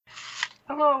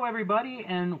Hello, everybody,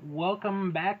 and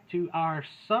welcome back to our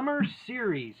summer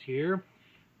series here.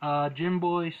 Jim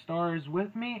Boy stars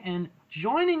with me, and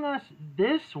joining us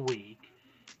this week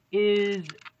is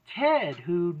Ted,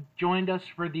 who joined us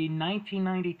for the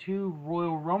 1992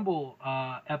 Royal Rumble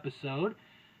episode.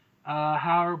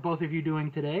 How are both of you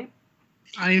doing today?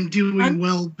 I am doing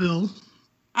well, Bill.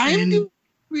 I'm doing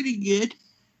pretty good.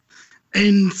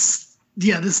 And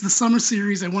yeah, this is the summer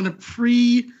series. I want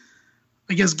to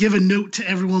give a note to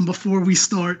everyone before we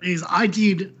start. Is I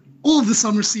did all of the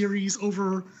summer series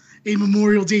over a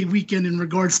Memorial Day weekend in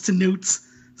regards to notes.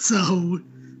 So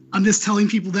I'm just telling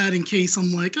people that in case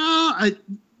I'm like,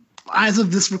 as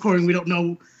of this recording, we don't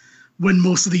know when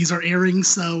most of these are airing.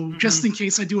 So just in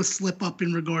case I do a slip up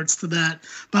in regards to that.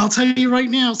 But I'll tell you right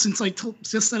now, since I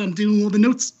just said I'm doing all the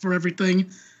notes for everything,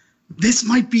 this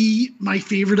might be my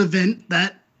favorite event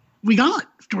that we got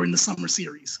during the summer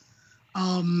series.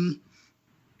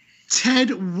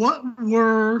 Ted,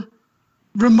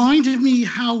 reminded me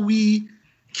how we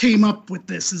came up with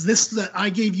this? Is this that I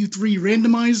gave you 3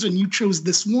 randomized and you chose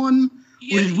this one?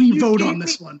 Or did we vote on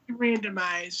this one?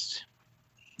 Randomized.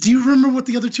 Do you remember what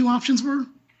the other 2 options were?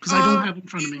 Because I don't have it in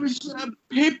front of me. It was a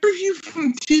pay-per-view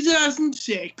from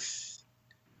 2006.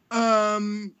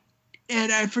 And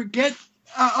I forget.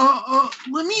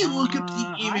 Let me look up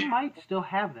the email. I might still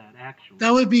have that, actually.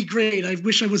 That would be great. I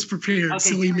wish I was prepared. Okay,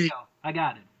 Silly here we me. go. I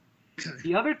got it. Okay.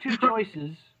 The other 2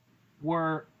 choices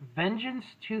were Vengeance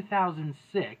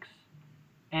 2006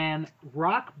 and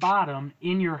Rock Bottom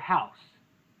in Your House.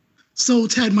 So,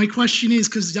 Ted, my question is,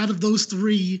 because out of those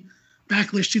 3,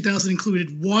 Backlash 2000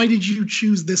 included, why did you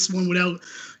choose this one without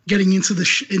getting into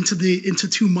into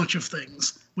too much of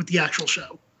things with the actual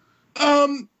show?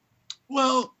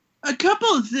 Well, a couple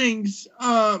of things.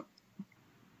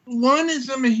 One is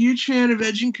I'm a huge fan of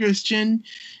Edge and Christian,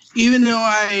 even though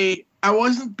I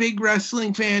wasn't a big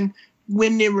wrestling fan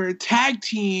when they were a tag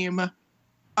team.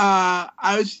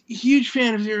 I was a huge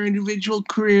fan of their individual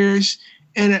careers,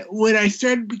 and when I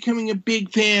started becoming a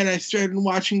big fan, I started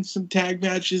watching some tag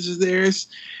matches of theirs,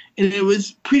 and it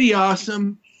was pretty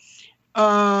awesome.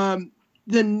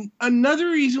 Then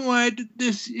another reason why I did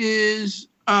this is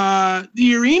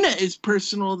the arena is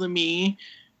personal to me,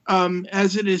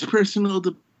 as it is personal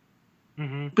to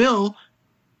Bill.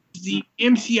 The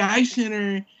MCI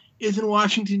Center is in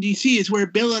Washington, D.C. is where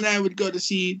Bill and I would go to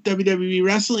see WWE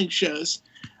wrestling shows.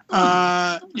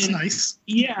 That's nice.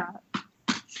 Yeah.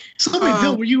 So, wait,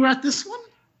 Bill, were you at this one?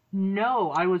 No,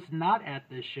 I was not at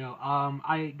this show.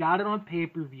 I got it on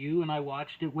pay-per-view, and I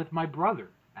watched it with my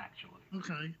brother, actually.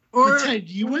 Okay. Or, but Ted,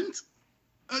 you went?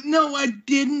 No, I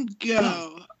didn't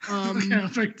go.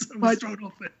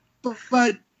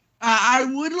 But I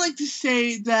would like to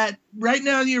say that right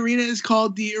now the arena is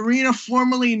called the arena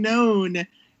formerly known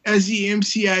as the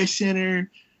MCI Center,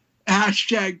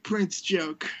 #Prince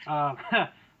joke.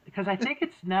 Because I think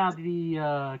it's now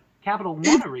the Capital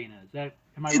One Arena. Am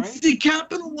I right? It's the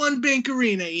Capital One Bank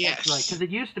Arena, yes. That's right, because it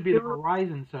used to be the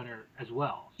Verizon Center as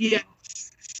well. So.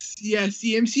 Yes,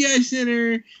 the MCI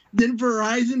Center, then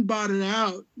Verizon bought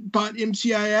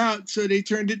MCI out, so they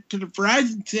turned it to the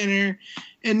Verizon Center,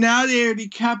 and now they're the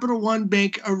Capital One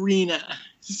Bank Arena.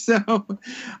 So,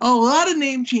 a lot of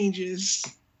name changes.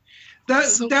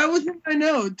 That was in my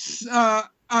notes.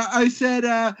 I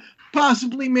said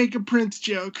possibly make a Prince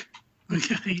joke.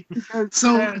 Okay.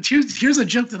 So here's a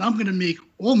joke that I'm going to make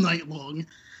all night long.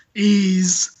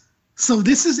 So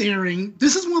this is airing.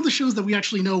 This is one of the shows that we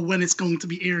actually know when it's going to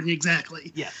be airing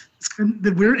exactly. Yes.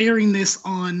 We're airing this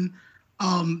on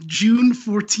June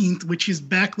 14th, which is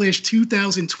Backlash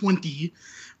 2020,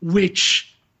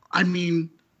 which, I mean,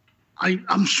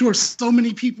 I'm sure so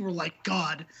many people were like,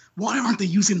 God, why aren't they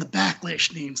using the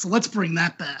Backlash name? So let's bring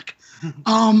that back.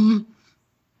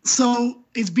 So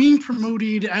it's being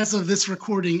promoted as of this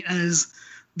recording as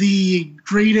the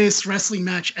greatest wrestling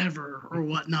match ever or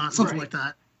whatnot, something like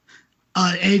that.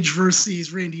 Edge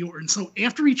versus Randy Orton. So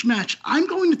after each match, I'm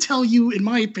going to tell you, in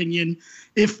my opinion,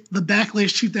 if the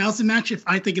Backlash 2000 match, if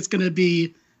I think it's going to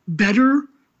be better,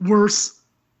 worse,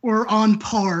 or on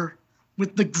par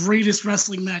with the greatest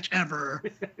wrestling match ever,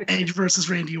 Edge versus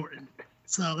Randy Orton.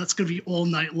 So that's going to be all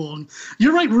night long.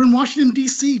 You're right. We're in Washington,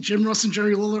 D.C. Jim Ross and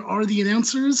Jerry Lawler are the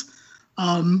announcers.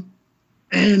 And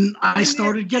I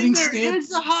started getting stamped. There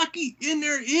is a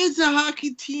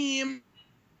hockey team,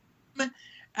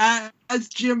 as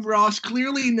Jim Ross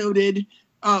clearly noted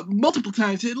multiple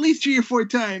times, at least 3 or 4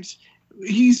 times.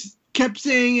 He's kept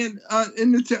saying it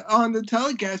on the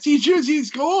telecast. He shoots, he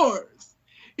scores.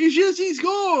 He shoots, he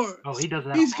scores. Oh, he does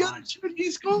that. He's got to shoot,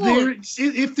 he scores.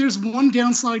 If there's one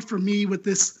downside for me with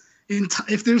this,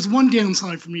 if there's one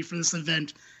downside for me for this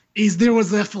event, is there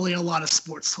was definitely a lot of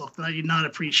sports talk that I did not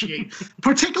appreciate,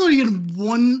 particularly in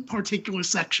one particular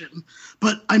section.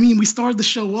 But I mean, we started the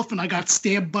show off and I got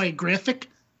stabbed by a graphic.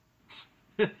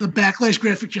 The Backlash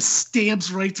graphic just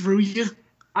stabs right through you.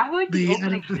 I like the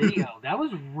opening video. That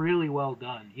was really well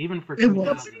done, even for 2000. The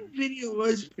opening video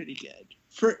was pretty good.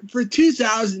 For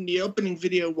 2000, the opening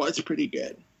video was pretty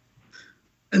good.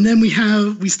 And then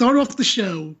we start off the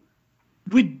show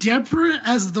with Deborah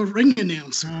as the ring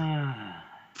announcer.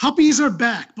 Puppies are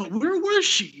back, but where was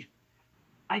she?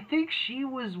 I think she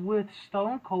was with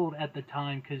Stone Cold at the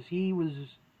time because he was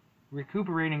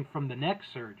recuperating from the neck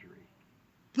surgery.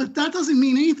 But that doesn't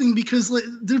mean anything because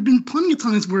there have been plenty of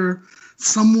times where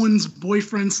someone's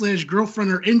boyfriend/girlfriend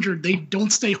are injured. They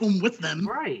don't stay home with them.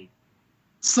 Right.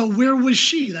 So where was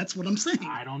she? That's what I'm saying.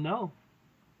 I don't know.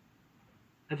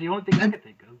 That's the only thing I can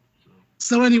think of.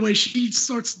 So anyway, she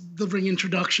starts the ring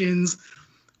introductions.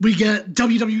 We get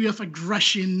WWF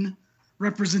aggression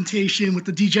representation with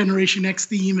the D-Generation X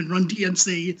theme and Run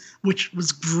DMC, which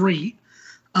was great.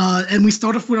 And we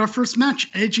start off with our first match,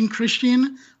 Edge and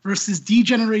Christian versus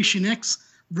D-Generation X,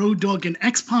 Road Dogg and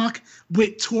X-Pac,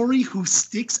 with Tori, who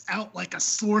sticks out like a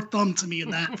sore thumb to me in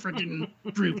that freaking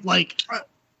group. Like,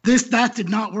 that did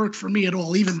not work for me at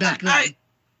all, even back then.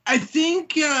 I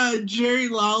think Jerry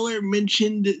Lawler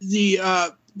mentioned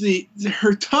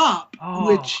her top,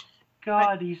 which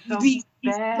God, he's so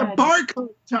bad.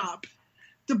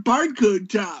 The barcode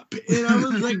top, and I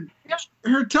was like, yeah,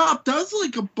 her top does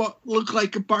look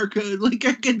like a barcode. Like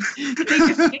I can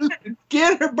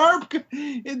scan her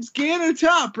barcode and scan her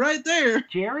top right there.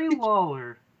 Jerry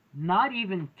Lawler, not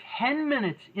even 10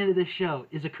 minutes into the show,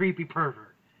 is a creepy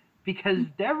pervert because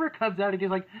Deborah comes out and is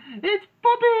like, "It's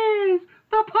puppies!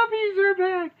 The puppies are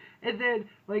back!" And then,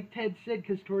 like Ted said,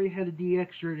 because Tori had a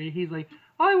DX shirt, and he's like,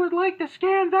 "I would like to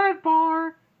scan that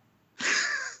bar."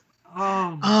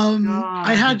 Oh my God.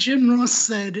 I had Jim Ross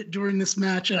said during this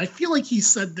match, and I feel like he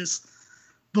said this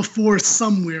before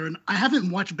somewhere, and I haven't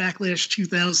watched Backlash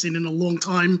 2000 in a long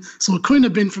time, so it couldn't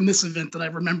have been from this event that I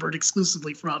remembered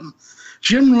exclusively from.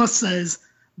 Jim Ross says,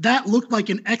 that looked like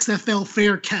an XFL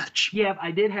fair catch. Yep,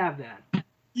 I did have that.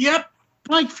 Yep.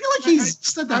 I feel like he's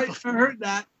said that before. I heard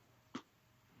that.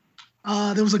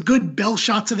 There was a good bell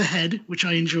shot to the head, which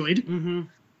I enjoyed.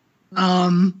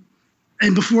 Mm-hmm.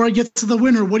 And before I get to the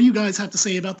winner, what do you guys have to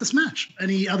say about this match?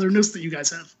 Any other notes that you guys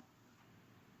have?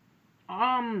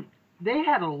 They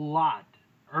had a lot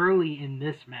early in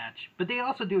this match, but they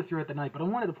also do it throughout the night. But I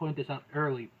wanted to point this out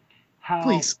early.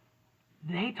 Please.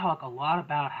 They talk a lot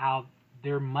about how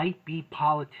there might be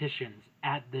politicians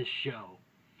at this show.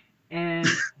 And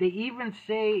they even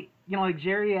say, like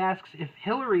Jerry asks if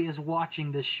Hillary is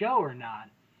watching this show or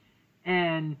not.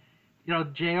 And,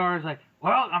 JR is like,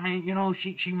 well, I mean,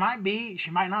 she might be, she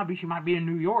might not be, she might be in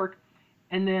New York.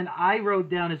 And then I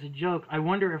wrote down as a joke, I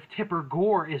wonder if Tipper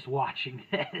Gore is watching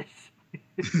this.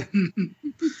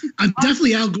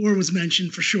 Definitely Al Gore was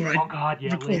mentioned for sure. Oh, God,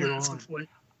 yeah, later on.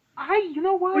 You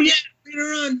know what? Oh, yeah, later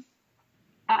on.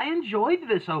 I enjoyed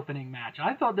this opening match.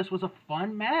 I thought this was a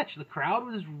fun match. The crowd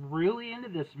was really into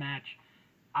this match.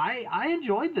 I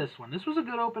enjoyed this one. This was a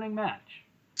good opening match.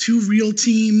 Two real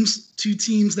teams, two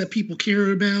teams that people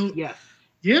care about. Yes.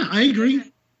 Yeah, I agree.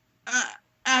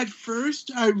 At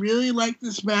first, I really liked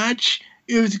this match.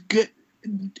 It was good.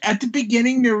 At the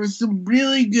beginning, there was some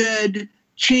really good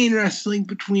chain wrestling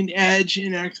between Edge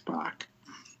and X-Pac.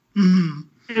 Mm.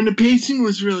 And the pacing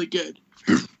was really good.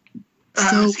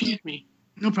 Excuse me.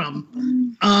 No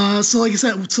problem. So like I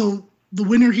said, so the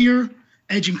winner here,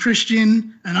 Edge and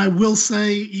Christian, and I will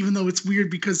say, even though it's weird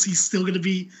because he's still going to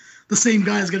be, the same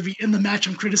guy is going to be in the match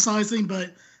I'm criticizing,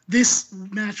 but this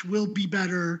match will be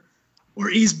better, or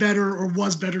is better, or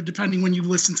was better, depending when you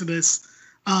listen to this,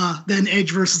 than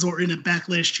Edge versus Orton at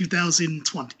Backlash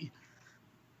 2020.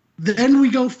 Then we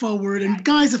go forward, and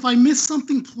guys, if I miss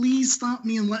something, please stop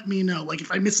me and let me know. Like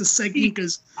if I miss a segment,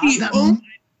 because that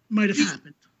might have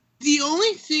happened. The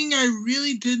only thing I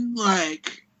really didn't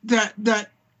like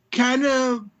that kind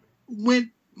of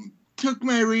took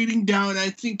my rating down, I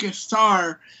think a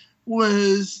star,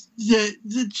 was the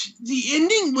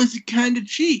ending was kind of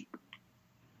cheap.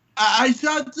 I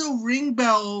thought the ring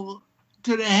bell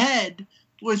to the head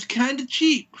was kind of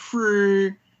cheap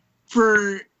for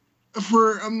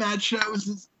a match that was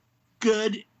as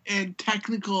good and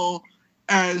technical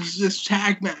as this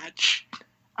tag match.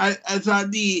 I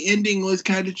thought the ending was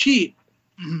kind of cheap.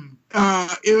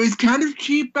 Mm-hmm. It was kind of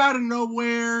cheap out of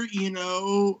nowhere,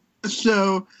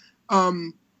 So,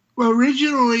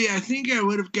 originally, I think I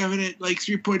would have given it like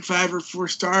 3.5 or 4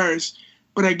 stars,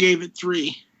 but I gave it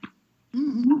 3.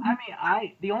 Mm-hmm. I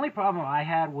mean, the only problem I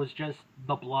had was just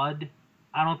the blood.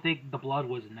 I don't think the blood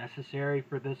was necessary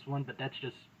for this one, but that's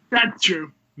just That's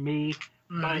true. me.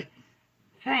 Right. But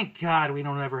thank God we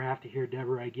don't ever have to hear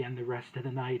Deborah again the rest of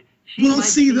the night. Well, might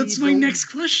see, be that's my the- next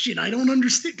question. I don't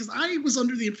understand because I was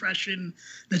under the impression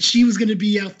that she was going to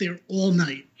be out there all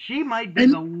night. She might be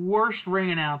And- the worst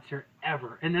ring announcer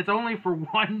ever, and it's only for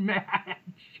one match.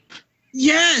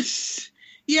 Yes.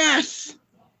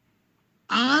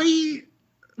 I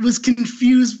was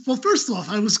confused. Well, first off,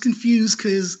 I was confused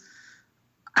because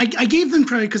I gave them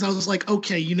credit because I was like,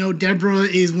 okay, you know, Deborah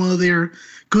is one of their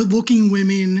good-looking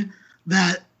women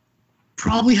that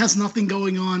probably has nothing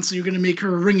going on, so you're going to make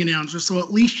her a ring announcer. So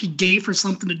at least she gave her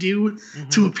something to do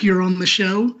to appear on the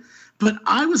show. But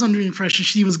I was under the impression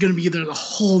she was going to be there the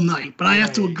whole night. But I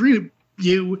have to Right. agree with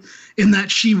you in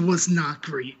that she was not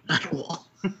great at all.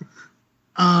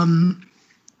 All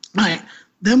right.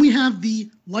 Then we have the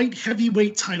light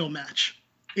heavyweight title match.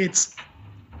 It's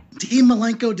Dean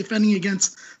Malenko defending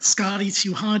against Scotty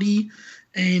 2 Hotty.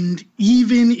 And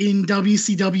even in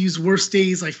WCW's worst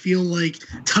days, I feel like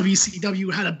WCW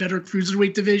had a better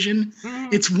cruiserweight division.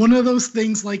 It's one of those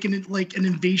things like an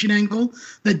invasion angle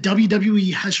that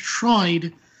WWE has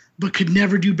tried but could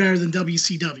never do better than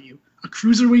WCW. A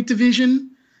cruiserweight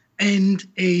division and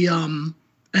an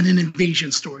invasion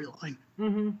storyline.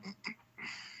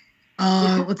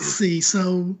 Let's see.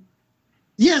 So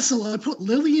I put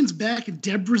Lillian's back and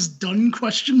Deborah's done ?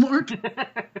 Thank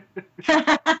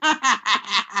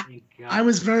God. I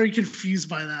was very confused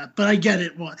by that, but I get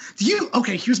it. What do you?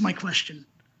 Okay, here's my question: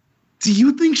 do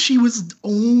you think she was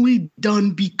only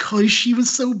done because she was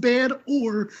so bad,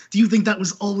 or do you think that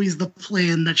was always the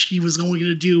plan that she was only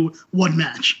going to do one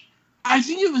match? I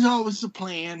think it was always the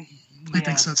plan. I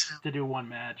think so too. To do one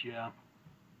match, yeah.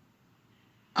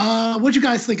 What'd you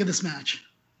guys think of this match?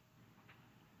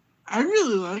 I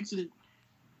really liked it.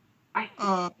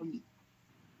 I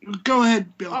Go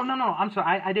ahead, Bill. Oh, no, I'm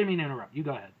sorry. I didn't mean to interrupt. You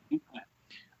go ahead.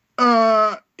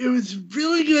 It was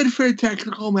really good for a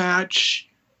technical match.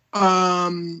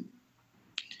 And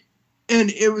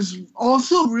it was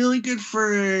also really good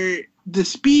for the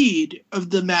speed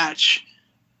of the match.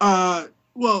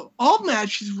 Well, all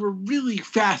matches were really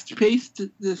fast-paced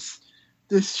this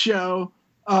show.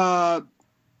 But,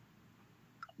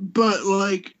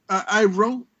 like, I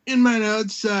wrote in my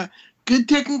notes, good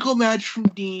technical match from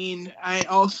Dean. I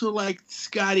also liked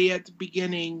Scotty at the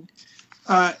beginning.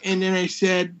 And then I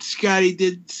said Scotty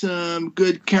did some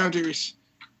good counters.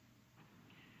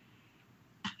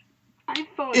 I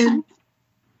thought.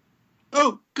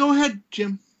 Oh, go ahead,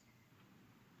 Jim.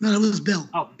 No, it was Bill.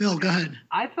 Oh. Bill, go ahead.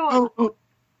 I thought. Oh,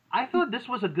 I thought this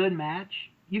was a good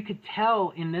match. You could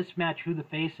tell in this match who the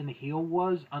face and the heel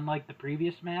was, unlike the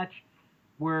previous match,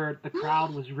 where the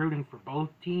crowd was rooting for both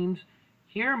teams.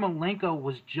 Here, Malenko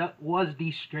was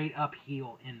the straight up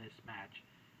heel in this match.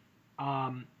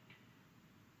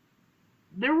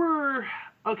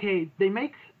 They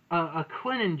make a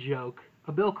Clinton joke,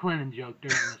 a Bill Clinton joke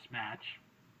during this match,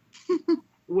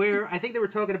 where I think they were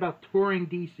talking about touring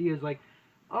DC as like,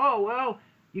 oh, well,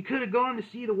 you could have gone to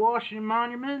see the Washington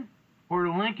Monument, or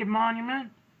the Lincoln Monument,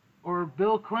 or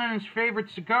Bill Clinton's favorite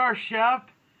cigar shop,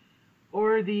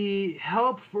 or the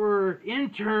Help for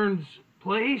Interns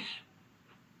place.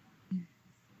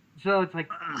 So it's like,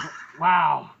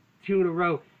 wow, 2 in a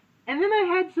row. And then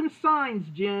I had some signs,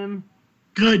 Jim.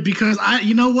 Good, because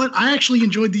you know what? I actually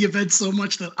enjoyed the event so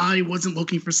much that I wasn't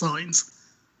looking for signs.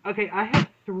 Okay, I have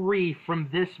 3 from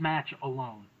this match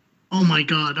alone. Oh my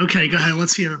god. Okay, go ahead.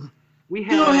 Let's hear them. We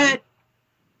have go ahead.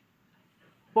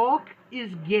 Falk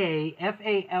is gay,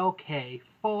 Falk.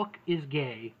 Falk is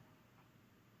gay.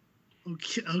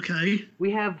 Okay.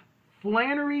 We have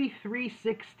Flannery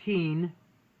 316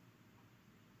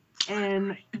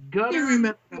 and Gutter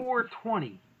remember.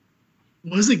 420.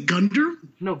 Was it Gunder?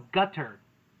 No, Gutter.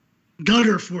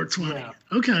 Gutter 420. Yeah.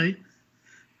 Okay.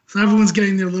 So everyone's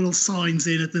getting their little signs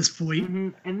in at this point. Mm-hmm.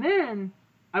 And then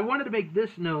I wanted to make this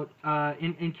note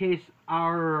in case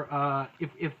our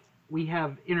if we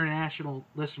have international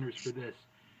listeners for this.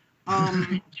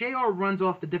 JR runs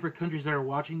off the different countries that are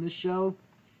watching this show.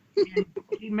 And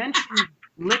he mentioned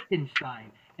Liechtenstein.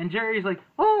 And Jerry's like,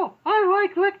 oh, I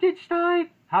like Liechtenstein.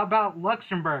 How about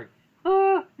Luxembourg?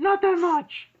 Not that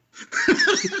much.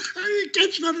 I didn't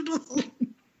catch that at all.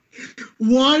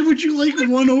 Why would you like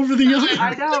one over the other?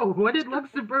 I know. What did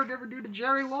Luxembourg ever do to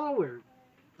Jerry Lawler?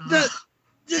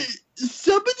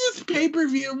 Some of this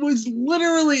pay-per-view was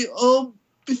literally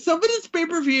some of this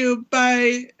pay-per-view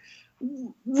by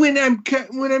when I'm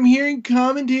hearing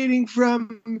commentating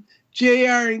from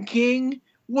JR and King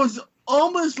was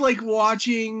almost like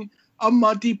watching a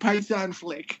Monty Python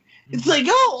flick. It's like,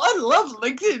 oh, I love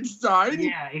Liechtenstein.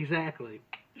 Yeah, exactly.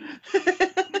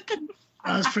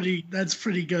 That's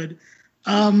pretty good.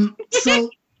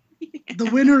 So the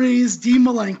winner is Dean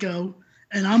Malenko,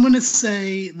 and I'm gonna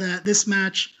say that this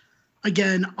match,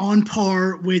 again, on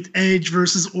par with Edge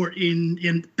versus Orton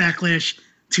in Backlash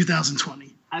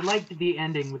 2020. I liked the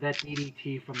ending with that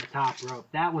DDT from the top rope.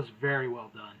 That was very well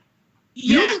done.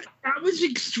 Yeah, that was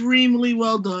extremely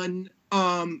well done.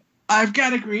 I've got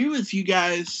to agree with you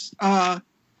guys.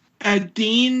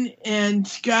 Dean and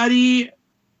Scotty,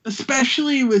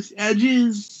 especially with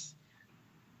Edge's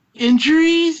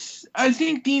injuries, I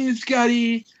think Dean and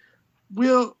Scotty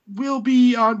will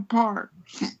be on par,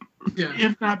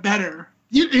 if not better.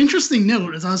 Yeah, interesting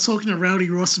note, as I was talking to Rowdy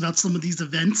Ross about some of these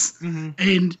events,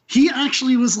 and he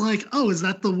actually was like, oh, is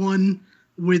that the one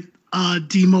with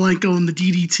Dean Malenko and the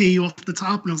DDT off the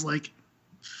top? And I was like,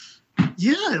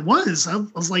 yeah, it was. I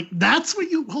was like, that's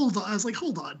what you, hold on. I was like,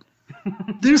 hold on.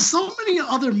 There's so many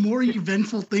other more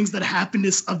eventful things that happened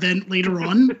this event later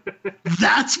on.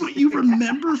 That's what you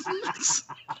remember from this?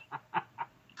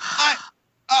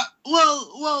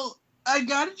 Well, I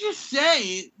gotta just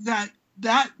say that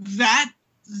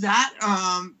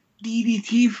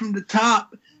DDT from the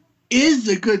top is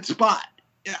a good spot.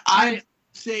 I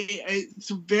say it's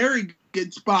a very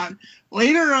good spot.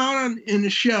 Later on in the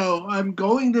show, I'm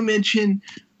going to mention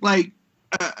like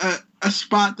a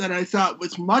spot that I thought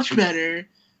was much better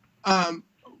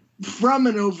from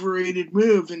an overrated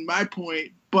move, in my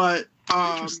point. But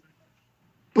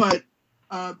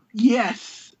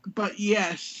yes,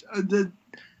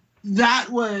 that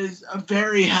was a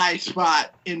very high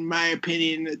spot, in my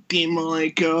opinion, that Dean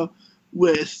Malenko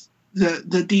with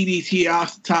the DDT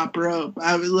off the top rope.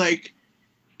 I was like,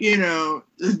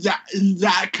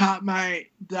 that caught my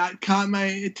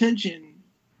attention.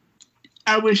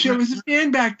 I wish I was a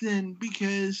fan back then,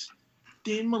 because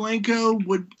Dean Malenko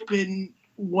would have been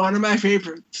one of my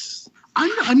favorites.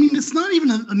 I mean, it's not even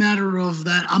a matter of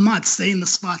that. I'm not saying the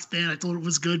spot's bad. I thought it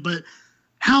was good, but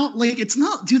how, like, it's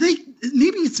not, maybe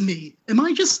it's me.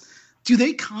 Do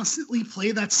they constantly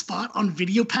play that spot on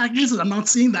video packages? And I'm not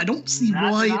seeing that. I don't see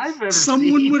why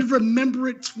someone would remember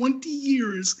it 20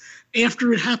 years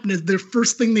after it happened as their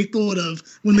first thing they thought of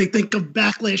when they think of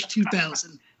Backlash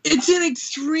 2000. It's an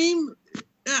extreme...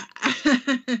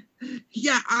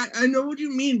 yeah, I know what you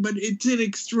mean, but it's an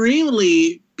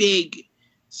extremely big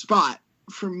spot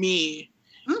for me.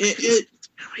 Okay.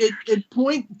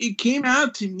 It came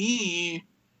out to me.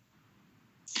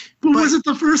 But was it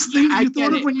the first thing you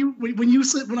thought of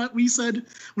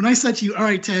when I said to you, all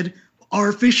right, Ted, our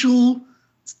official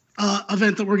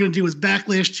event that we're going to do is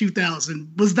Backlash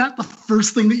 2000? Was that the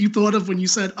first thing that you thought of when you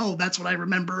said, oh, that's what I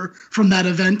remember from that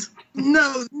event?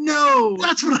 No.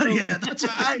 That's what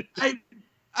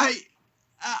I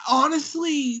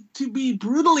honestly, to be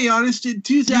brutally honest, in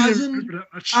 2000,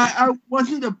 I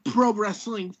wasn't a pro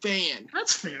wrestling fan.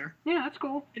 That's fair. Yeah, that's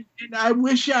cool. And I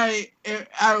wish this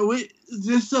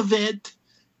event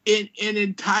in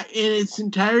its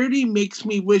entirety makes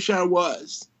me wish I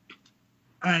was.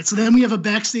 All right, so then we have a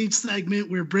backstage segment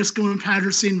where Briscoe and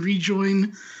Patterson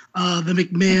rejoin the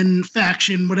McMahon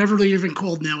faction, whatever they're even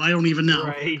called now. I don't even know.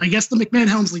 Right. I guess the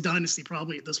McMahon-Helmsley dynasty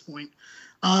probably at this point.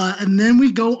 And then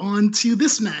we go on to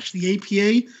this match, the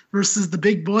APA versus the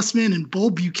Big Boss Man and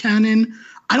Bull Buchanan.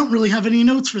 I don't really have any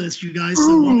notes for this, you guys,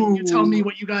 so why don't you tell me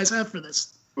what you guys have for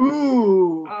this?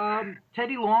 Ooh.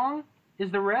 Teddy Long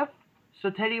is the ref, so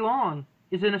Teddy Long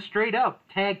is in a straight-up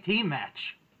tag team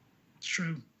match. It's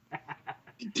true.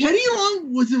 Teddy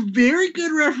Long was a very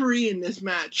good referee in this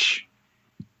match.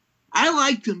 I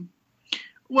liked him.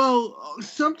 Well,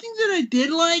 something that I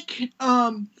did like,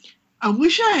 I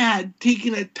wish I had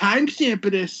taken a timestamp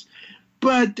of this,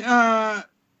 but a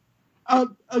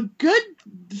good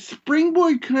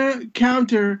springboard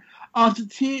counter off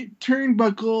the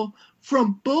turnbuckle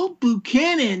from Bull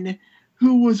Buchanan,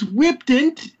 who was whipped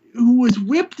into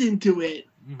it.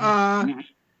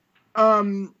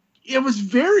 Mm-hmm. It was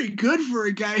very good for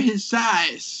a guy his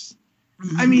size.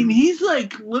 I mean, he's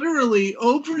like literally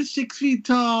over 6 feet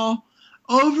tall,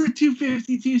 over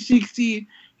 250, 260.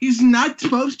 He's not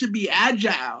supposed to be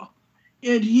agile,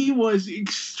 and he was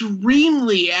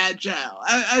extremely agile.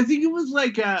 I think it was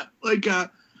like a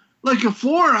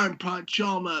forearm punch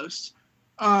almost.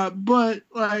 But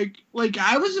like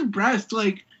I was impressed.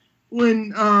 Like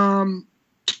when I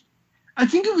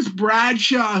think it was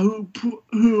Bradshaw who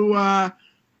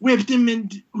whipped him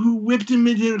into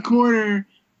the corner,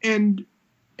 and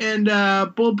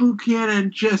Bull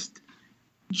Buchanan just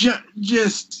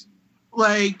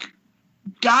like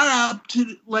got up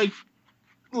to like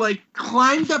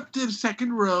climbed up to the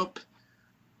second rope,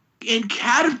 and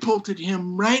catapulted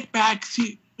him right back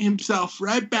to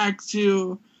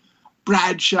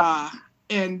Bradshaw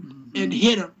and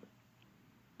hit him.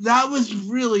 That was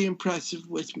really impressive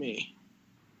with me.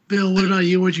 Bill, what about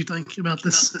you? What'd you think about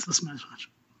this match?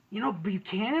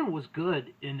 Buchanan was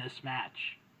good in this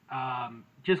match.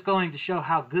 Just going to show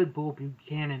how good Bull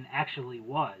Buchanan actually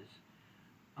was.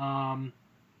 Other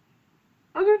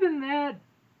than that,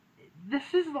 this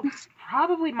is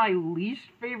probably my least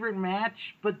favorite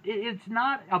match, but it's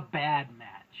not a bad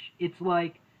match. It's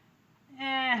like,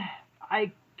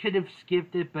 I could have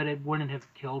skipped it, but it wouldn't have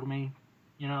killed me,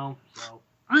 so.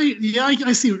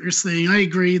 I see what you're saying. I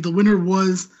agree. The winner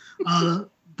was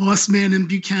Bossman and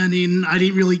Buchanan. I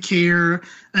didn't really care.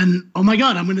 And, oh my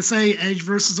God, I'm going to say Edge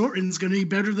versus Orton is going to be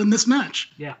better than this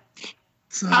match. Yeah.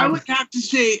 So I would have to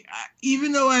say,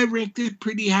 even though I ranked it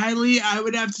pretty highly, I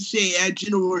would have to say Edge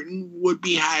and Orton would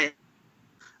be higher.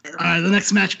 All right, the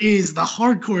next match is the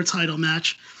Hardcore title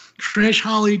match. Crash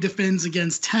Holly defends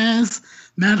against Taz,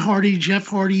 Matt Hardy, Jeff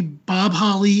Hardy, Bob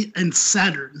Holly, and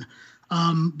Saturn.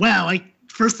 Wow,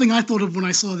 first thing I thought of when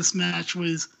I saw this match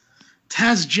was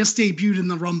Taz just debuted in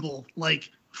the Rumble like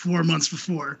 4 months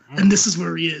before, and this is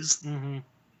where he is. Mm-hmm.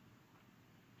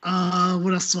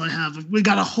 What else do I have? We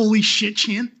got a holy shit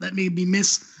chant that made me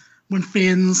miss when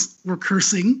fans were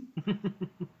cursing.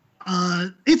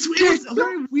 It's a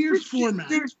very weird format.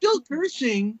 They're still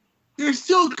cursing.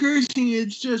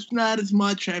 It's just not as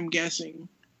much, I'm guessing.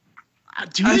 I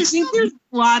think there's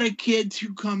a lot of kids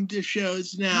who come to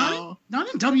shows now. Not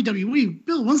in WWE.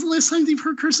 Bill, when's the last time you've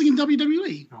heard cursing in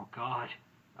WWE? Oh, God.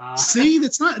 See,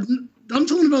 that's not... I'm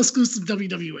talking about exclusive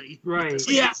WWE. Right.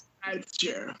 Yeah, that's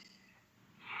true.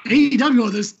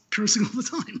 AEW, there's cursing all the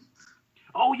time.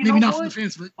 Oh, you Maybe know not what? from the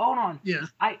fans, but... Hold on. Yeah.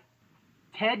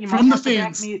 Ted, you from might the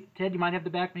have fans. Ted, you might have to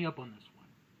back me up on this one.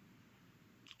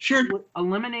 Sure.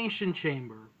 Elimination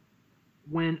Chamber,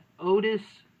 when Otis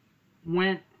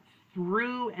went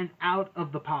through and out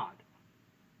of the pod.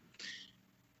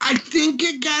 I think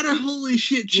it got a holy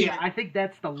shit chant. Yeah, I think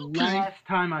that's the last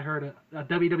time I heard a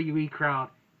WWE crowd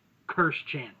curse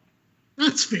chant.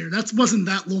 That's fair. That wasn't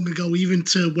that long ago, even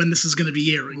to when this is going to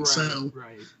be airing. Right, so,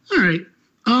 right. All right.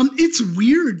 It's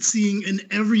weird seeing an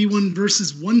everyone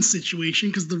versus one situation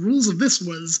because the rules of this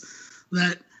was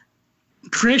that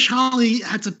Crash Holly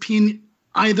had to pin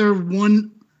either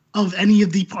one of any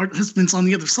of the participants on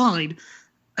the other side,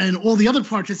 and all the other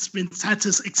participants had to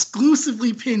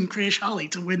exclusively pin Crash Holly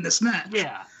to win this match.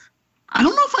 Yeah. I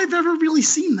don't know if I've ever really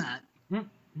seen that. Not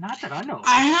that I know of.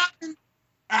 I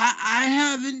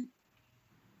haven't.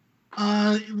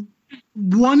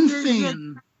 One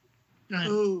fan.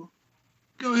 Oh,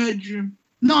 go ahead, Jim.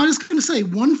 No, I was going to say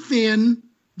one fan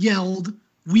yelled,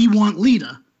 "We want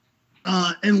Lita,"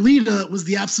 and Lita was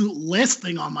the absolute last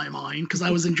thing on my mind because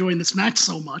I was enjoying this match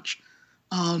so much.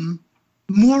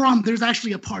 There's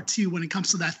actually a part 2 when it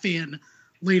comes to that fan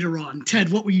later on. Ted,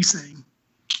 what were you saying?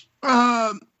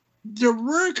 There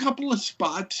were a couple of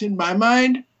spots in my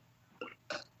mind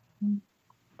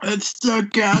that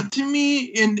stuck out to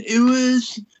me, and it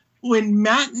was when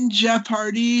Matt and Jeff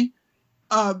Hardy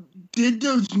did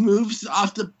those moves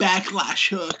off the backlash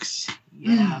hooks.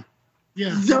 Yeah.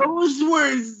 Yeah. That was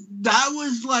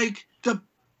like the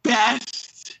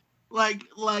best, like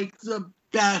the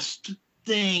best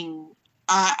thing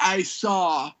I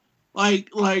saw. Those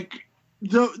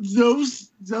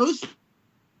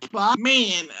spots,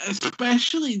 man,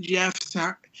 especially Jeff's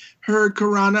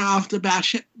Hurricanrana off the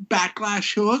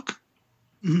backlash hook.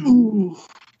 Mm-hmm. Ooh.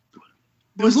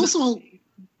 There's also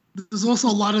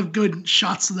a lot of good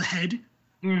shots to the head.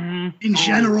 Mm-hmm. In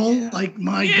general,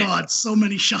 my God, so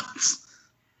many shots.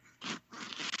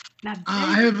 Now,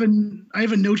 I have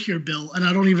a note here, Bill, and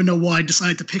I don't even know why I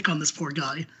decided to pick on this poor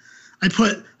guy. I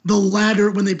put the ladder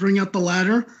when they bring up the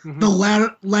ladder. Mm-hmm.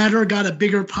 The ladder got a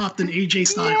bigger pop than AJ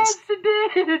Styles. Yes, it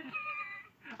did.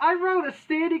 I wrote a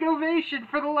standing ovation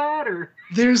for the ladder.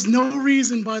 There's no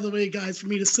reason, by the way, guys, for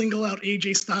me to single out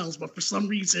AJ Styles, but for some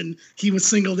reason he was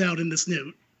singled out in this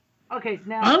note. Okay,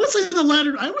 now I would say the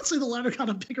ladder got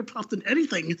a bigger pop than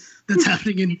anything that's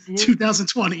happening in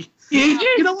 2020.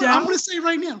 You know what? I'm going to say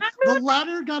right now, the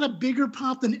ladder got a bigger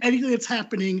pop than anything that's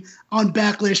happening on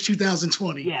Backlash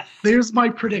 2020. Yes. There's my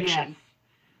prediction.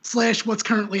 Yes. / what's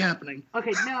currently happening.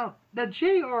 Okay, now the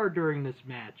JR during this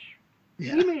match,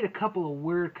 he made a couple of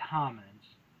weird comments.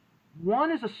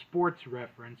 One is a sports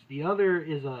reference. The other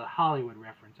is a Hollywood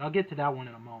reference. I'll get to that one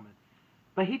in a moment.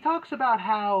 But he talks about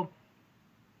how,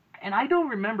 and I don't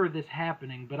remember this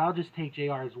happening, but I'll just take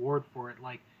JR's word for it.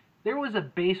 Like, there was a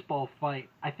baseball fight,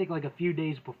 I think like a few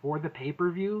days before the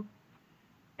pay-per-view,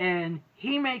 and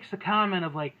he makes a comment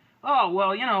of like, oh,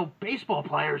 well, baseball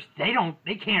players,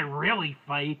 they can't really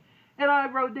fight. And I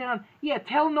wrote down, yeah,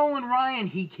 tell Nolan Ryan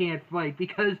he can't fight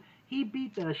because he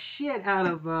beat the shit out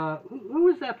of, who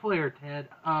was that player, Ted?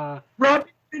 Robin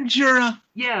Ventura.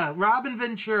 Yeah, Robin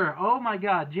Ventura. Oh my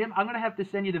God, Jim, I'm going to have to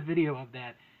send you the video of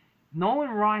that. Nolan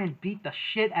Ryan beat the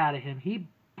shit out of him. He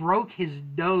broke his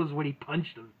nose when he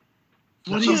punched him.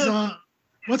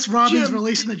 What's Robin's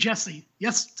relation to Jesse?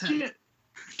 Yes, Ted.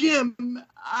 Jim,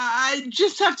 I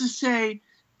just have to say,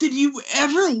 did you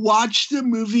ever watch the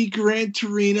movie Gran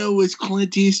Torino with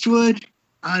Clint Eastwood?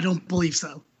 I don't believe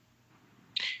so.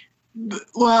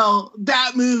 Well,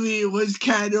 that movie was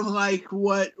kind of like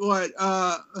what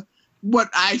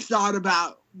I thought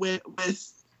about with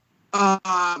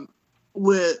Nolan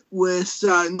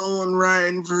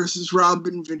Ryan versus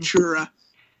Robin Ventura,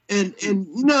 and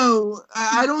no,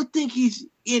 I don't think he's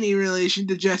any relation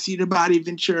to Jesse the Body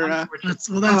Ventura. That's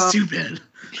too bad.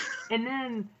 And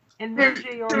then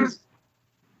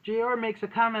JR makes a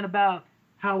comment about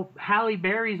how Halle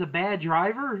Berry's a bad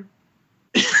driver.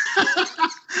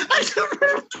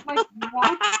 Like,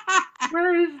 what?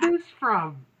 Where is this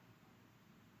from?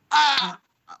 I'm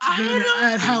going to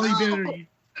add Halle Berry.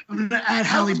 I'm going to add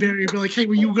Halle Berry and be like, hey,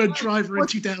 were you a good driver in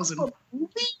 2000?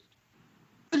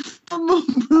 I'm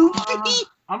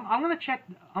going to check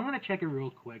it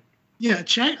real quick. Yeah,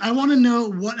 check. I want to know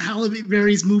what Halle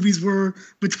Berry's movies were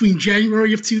between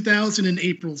January of 2000 and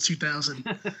April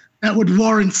 2000. That would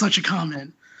warrant such a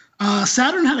comment.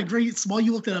 Saturn had a great, while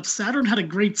you looked it up, Saturn had a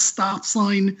great stop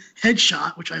sign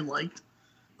headshot, which I liked.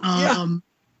 Yeah,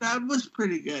 that was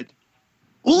pretty good.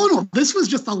 All in all, this was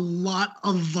just a lot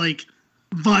of, like,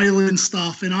 violent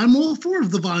stuff, and I'm all for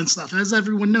the violent stuff. As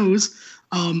everyone knows,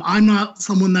 I'm not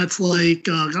someone that's like,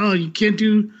 oh, you can't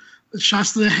do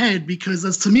shots to the head,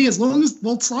 because to me, as long as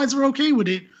both sides are okay with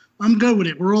it, I'm good with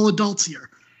it. We're all adults here.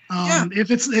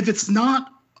 If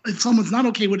someone's not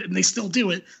okay with it and they still do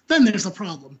it, then there's a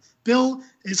problem. Bill,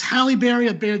 is Halle Berry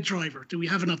a bad driver? Do we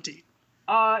have an update?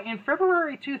 In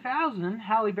February 2000,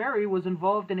 Halle Berry was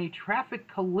involved in a traffic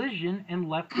collision and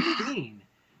left the scene.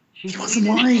 He wasn't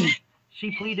lying.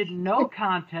 She pleaded no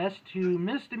contest to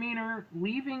misdemeanor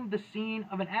leaving the scene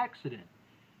of an accident.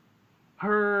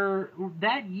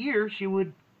 That year, she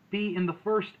would be in the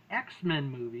first X-Men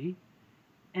movie,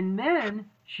 and then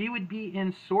she would be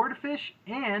in Swordfish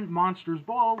and Monsters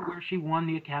Ball, where she won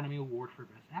the Academy Award for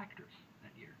Best Actress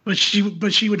that year. But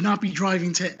she would not be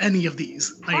driving to any of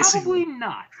these, I assume. Probably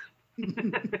not.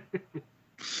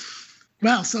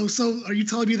 Wow, so are you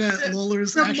telling me that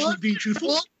Lawler's actually being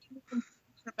truthful?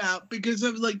 About because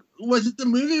of, like, was it the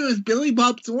movie with Billy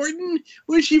Bob Thornton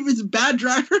where she was a bad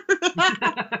driver?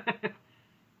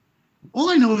 All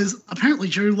I know is apparently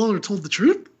Jerry Lawler told the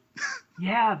truth.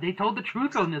 Yeah, they told the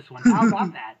truth on this one. How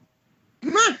about that?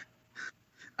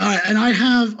 All right, and I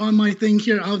have on my thing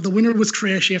here, the winner was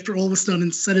Crash after all was done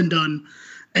and said and done.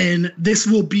 And this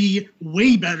will be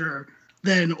way better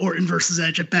than Orton versus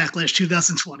Edge at Backlash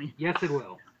 2020. Yes, it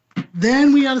will.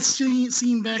 Then we had a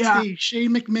scene backstage. Yeah.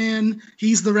 Shane McMahon,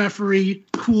 he's the referee.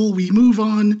 Cool. We move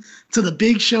on to the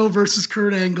Big Show versus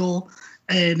Kurt Angle.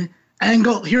 And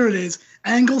Angle, here it is.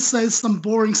 Angle says some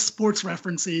boring sports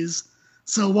references.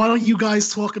 So why don't you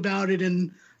guys talk about it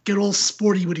and get all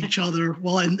sporty with each other?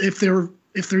 Well, and if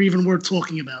they're even worth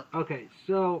talking about. Okay,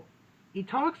 so he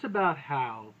talks about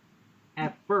how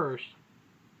at first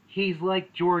he's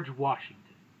like George Washington,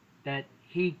 that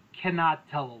he cannot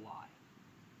tell a lie.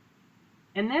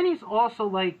 And then he's also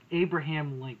like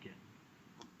Abraham Lincoln,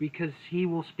 because he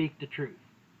will speak the truth.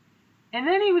 And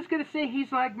then he was going to say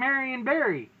he's like Marion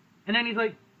Barry. And then he's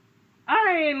like,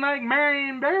 I ain't like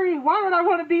Marion Barry. Why would I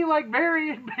want to be like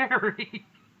Marion Barry?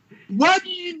 Why do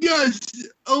you guys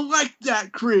elect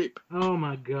that creep? Oh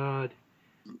my God.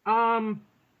 And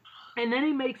then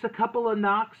he makes a couple of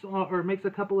makes a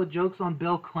couple of jokes on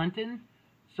Bill Clinton.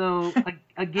 So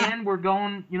again, we're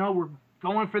going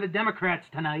for the Democrats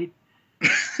tonight.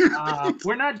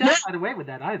 We're not done, by the way, with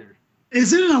that either.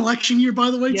 Is it an election year, by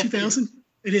the way, yes, 2000?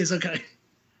 It is, okay.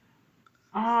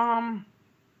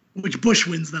 Which Bush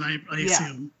wins, then, I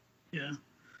assume. Yeah.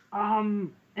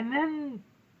 And then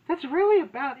that's really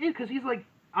about it, because he's like,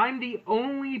 I'm the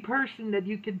only person that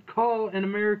you could call an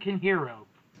American hero.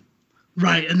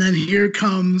 Right, and then here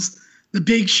comes the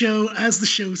Big Show as the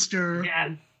showster.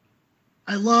 Yes.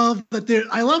 I love that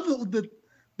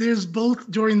there's both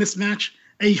during this match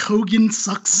a Hogan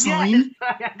sucks sign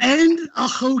and a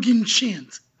Hogan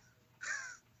chant.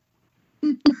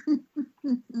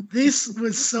 This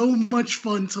was so much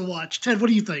fun to watch. Ted, what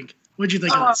do you think? What did you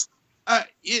think of this?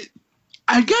 I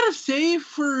gotta say,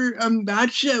 for a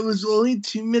match that was only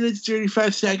 2 minutes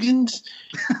 35 seconds,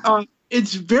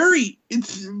 it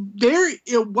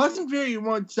wasn't very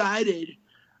one-sided.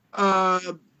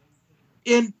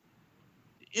 And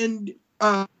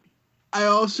I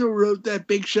also wrote that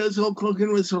Big Show's Hulk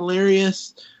Hogan was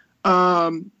hilarious.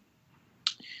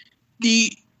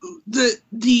 The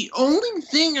only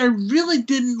thing I really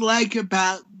didn't like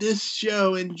about this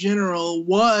show in general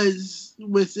was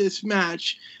with this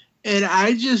match, and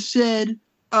I just said,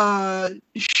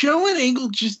 Show and Angle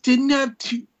just didn't have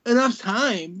enough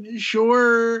time.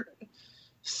 Sure,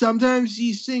 sometimes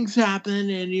these things happen,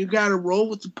 and you got to roll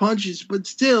with the punches, but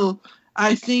still,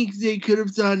 I think they could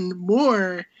have done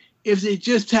more if they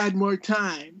just had more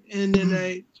time. And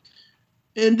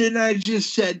then I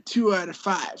just said 2 out of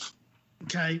 5.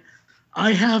 Okay.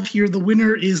 I have here the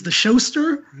winner is the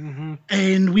Showster,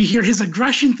 and we hear his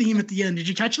aggression theme at the end. Did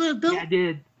you catch that, Bill? Yeah, I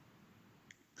did.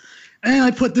 And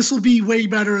I put this will be way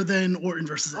better than Orton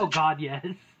versus Edge. Oh, God, yes.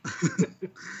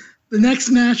 The next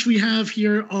match we have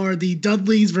here are the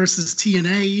Dudleys versus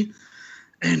TNA.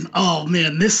 And, oh,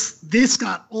 man, this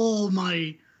got all of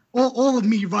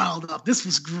me riled up. This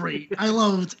was great. I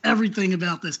loved everything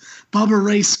about this. Bubba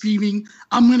Ray screaming,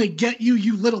 "I'm going to get you,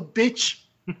 you little bitch."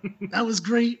 That was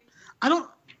great.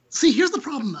 Here's the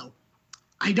problem, though.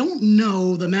 I don't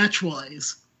know the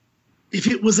match-wise if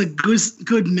it was a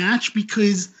good match,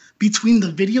 because between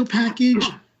the video package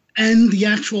and the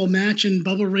actual match and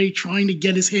Bubba Ray trying to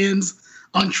get his hands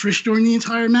on Trish during the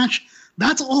entire match,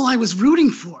 that's all I was rooting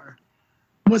for.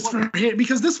 Was for him,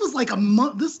 because this was like I'm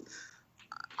going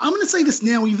to say this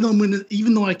now,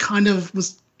 even though I kind of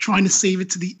was trying to save it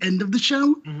to the end of the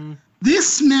show.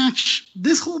 This match,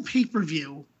 this whole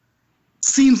pay-per-view,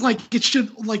 seems like it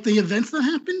should, like the events that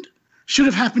happened, should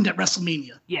have happened at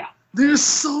WrestleMania. Yeah. There's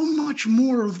so much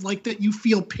more of like that you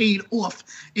feel paid off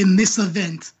in this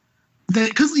event, that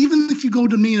because even if you go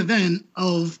to main event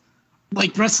of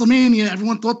like WrestleMania,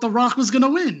 everyone thought The Rock was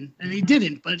gonna win, and he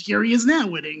didn't, but here he is now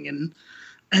winning,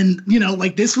 and you know,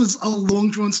 like this was a long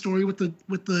drawn story with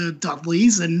the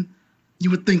Dudleys, and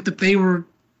you would think that they were,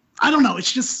 I don't know,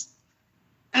 it's just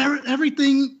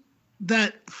everything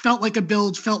that felt like a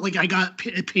build felt like I got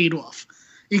paid off,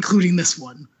 including this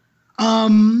one.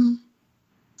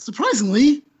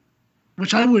 Surprisingly,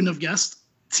 which I wouldn't have guessed,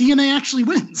 TNA actually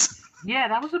wins. Yeah,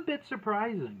 that was a bit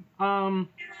surprising.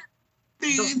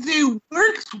 They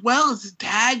worked well as a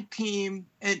tag team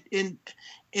in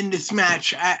this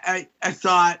match. I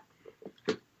thought.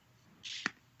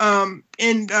 And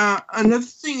another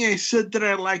thing I said that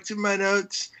I liked in my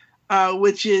notes,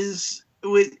 which is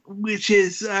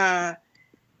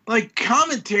like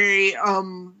commentary.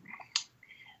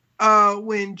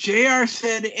 When JR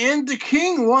said, "And the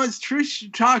King wants Trish to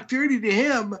talk dirty to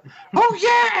him." Oh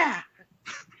yeah.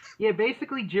 Yeah,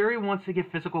 basically Jerry wants to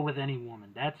get physical with any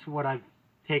woman. That's what I've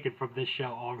taken from this show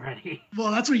already. Well,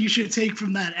 that's what you should take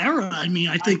from that era. I mean,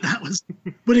 I think that was,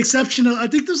 with exception of, I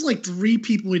think there's like 3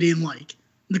 people he didn't like.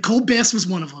 Nicole Bass was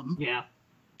one of them. Yeah.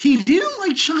 He didn't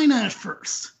like Chyna at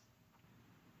first.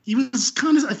 He was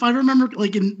kind of, if I remember,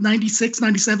 like in 96,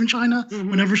 97 Chyna,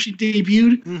 whenever she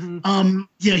debuted.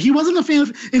 Yeah, he wasn't a fan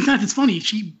of, in fact, it's funny,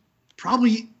 she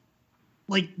probably,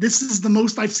 like, this is the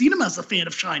most I've seen him as a fan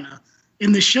of Chyna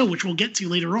in this show, which we'll get to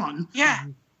later on. Yeah.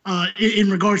 In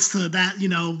regards to that, you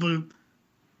know, the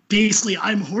basically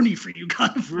I'm horny for you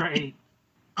kind of right.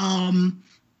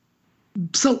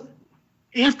 So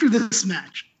after this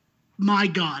match, my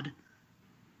God,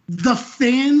 the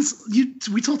fans,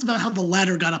 we talked about how the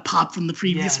ladder got a pop from the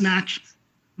previous match.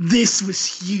 This was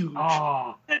huge.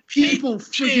 Oh, people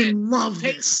freaking love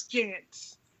this.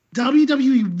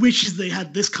 WWE wishes they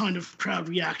had this kind of crowd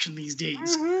reaction these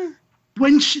days.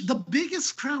 When the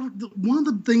biggest crowd, one of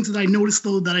the things that I noticed,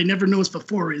 though, that I never noticed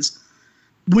before is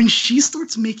when she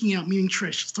starts making out, meaning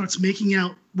Trish, starts making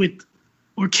out with,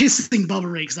 or kissing Bubba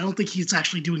Ray, because I don't think he's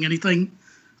actually doing anything.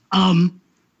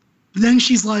 Then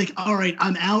she's like, all right,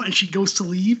 I'm out, and she goes to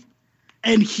leave,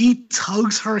 and he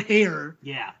tugs her hair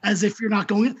as if you're not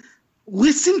going.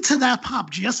 Listen to that pop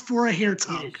just for a hair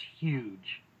tug. It is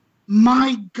huge.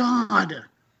 My God.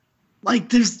 Like,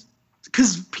 because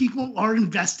people are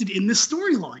invested in this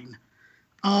storyline.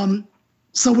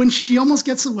 So when she almost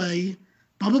gets away,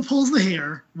 Bubba pulls the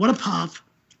hair. What a pop.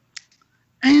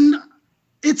 And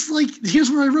it's like, here's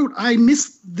where I wrote, I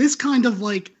miss this kind of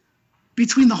like,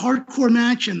 between the hardcore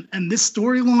match and this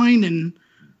storyline, and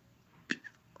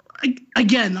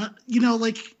again, you know,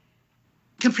 like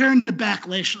comparing the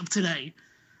Backlash of today,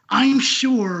 I'm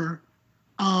sure,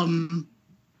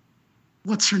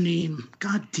 what's her name?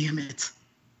 God damn it.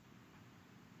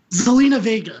 Zelina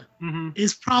Vega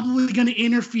is probably going to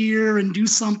interfere and do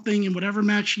something in whatever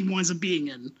match she winds up being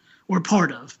in or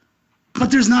part of, but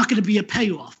there's not going to be a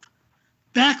payoff.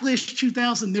 Backlash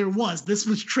 2000, there was. This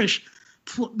was Trish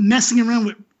messing around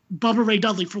with Bubba Ray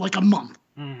Dudley for like a month.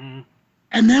 Mm-hmm.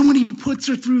 And then when he puts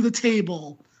her through the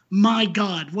table, my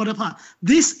God, what a pop.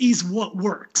 This is what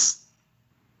works.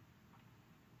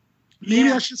 Maybe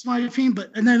that's just my opinion,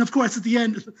 but and then of course at the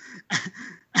end,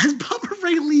 as Bubba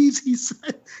Ray leaves,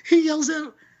 he yells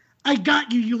out, "I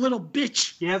got you, you little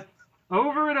bitch." Yep.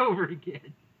 Over and over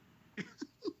again.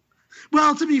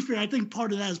 Well, to be fair, I think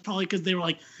part of that is probably because they were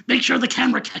like, make sure the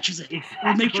camera catches it. Exactly.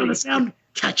 Or make sure the sound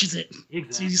catches it.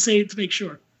 Exactly. So you say it to make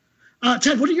sure.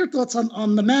 Ted, what are your thoughts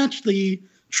on the match, the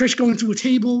Trish going through a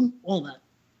table, all that?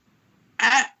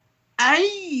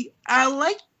 I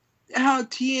like how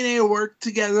TNA worked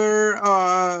together.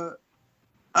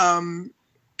 And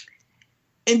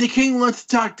the King wants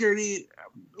to talk dirty,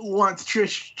 wants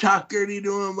Trish to talk dirty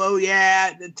to him. Oh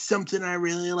yeah, that's something I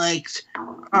really liked.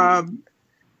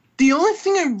 The only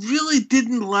thing I really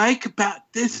didn't like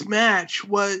about this match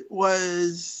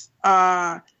was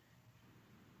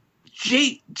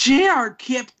JR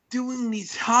kept doing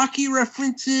these hockey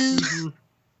references.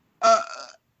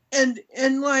 Mm-hmm.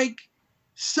 And like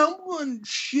someone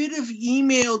should have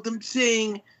emailed them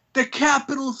saying the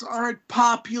Capitals aren't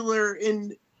popular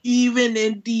even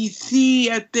in DC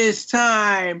at this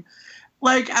time.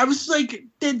 Like, I was like,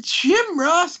 did Jim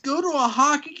Ross go to a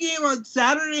hockey game on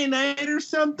Saturday night or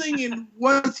something? And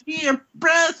was he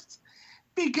impressed?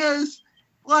 Because,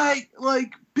 like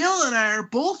Bill and I are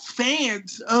both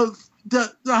fans of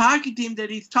the hockey team that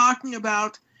he's talking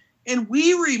about. And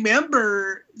we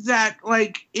remember that,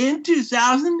 like, in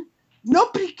 2000,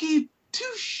 nobody gave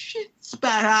two shits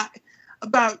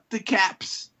about the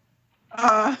Caps.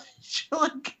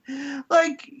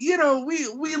 Like you know,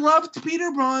 we loved Peter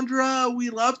Bondra, we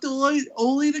loved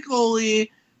Ole the goalie,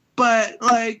 but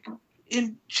like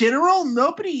in general,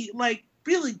 nobody like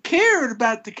really cared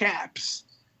about the Caps.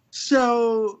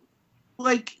 So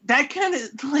like that kind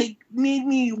of like made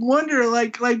me wonder,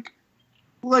 like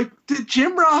did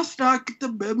Jim Ross not get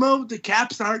the memo? The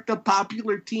Caps aren't the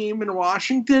popular team in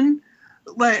Washington.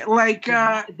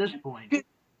 At this point,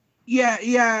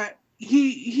 yeah.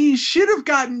 He should have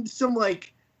gotten some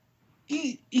like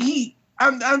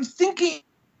I'm thinking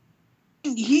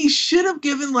he should have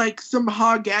given like some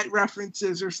Hoggett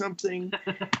references or something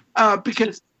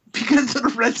because of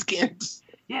the Redskins.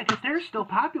 Yeah, because they're still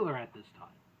popular at this time.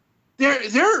 They're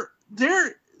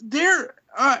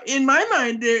in my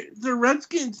mind the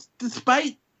Redskins,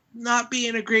 despite not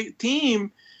being a great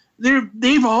team,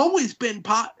 they've always been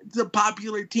the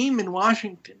popular team in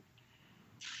Washington.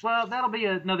 Well, that'll be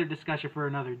another discussion for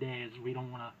another day, as we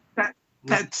don't want to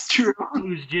that's true.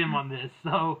 Lose Jim on this.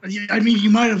 So I mean,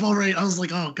 you might have already. I was like,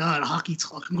 oh God, hockey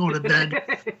talk. I'm going to bed.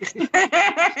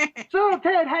 So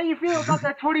Ted, how you feel about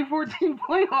that 2014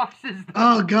 playoff system?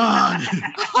 Oh God.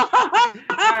 all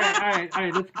right.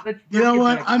 Let's you know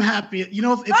what? I'm happy. You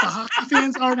know, if the hockey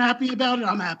fans aren't happy about it,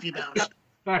 I'm happy about it.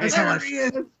 All right. That's how I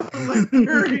feel.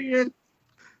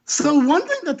 So one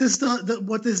thing that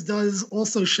what this does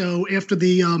also show after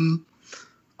the oh,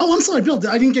 I'm sorry, Bill.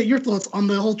 I didn't get your thoughts on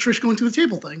the whole Trish going to the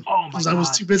table thing. Oh my God! I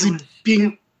was too busy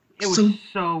being. It was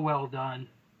so well done.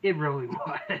 It really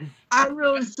was. I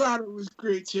really thought it was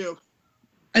great too.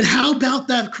 And how about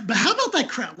that? But how about that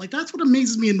crowd? Like that's what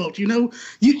amazes me in Moat. You know,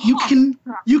 you can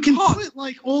put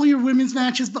like all your women's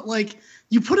matches, but like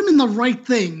you put them in the right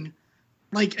thing,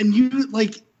 like and you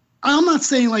like. I'm not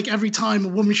saying like every time a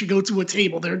woman should go to a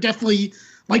table. They're definitely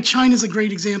like China's a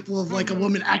great example of like a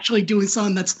woman actually doing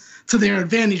something that's to their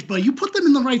advantage. But you put them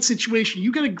in the right situation,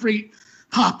 you get a great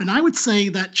pop. And I would say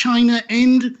that China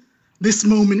and this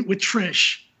moment with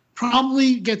Trish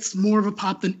probably gets more of a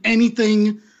pop than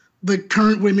anything the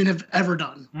current women have ever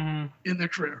done in their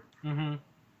career.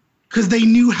 Because they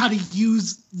knew how to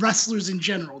use wrestlers in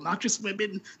general, not just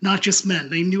women, not just men.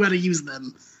 They knew how to use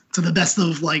them to the best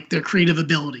of like their creative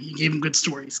ability. You gave them good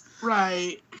stories.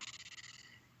 Right.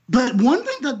 But one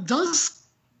thing that does,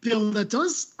 Bill,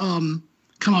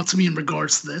 come out to me in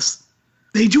regards to this,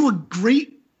 they do a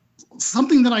great,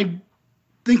 something that I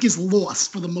think is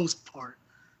lost for the most part,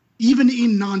 even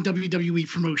in non-WWE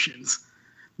promotions.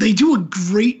 They do a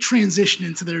great transition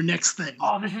into their next thing.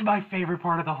 Oh, this is my favorite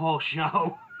part of the whole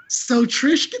show. So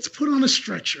Trish gets put on a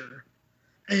stretcher.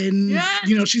 And,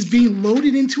 you know, she's being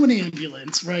loaded into an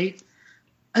ambulance, right?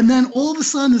 And then all of a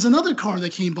sudden, there's another car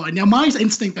that came by. Now, my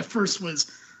instinct at first was,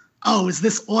 oh, is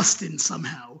this Austin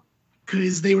somehow?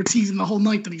 Because they were teasing the whole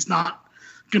night that he's not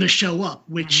going to show up,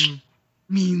 which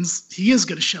means he is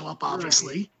going to show up,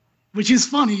 obviously. Right. Which is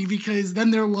funny, because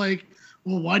then they're like,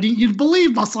 well, why didn't you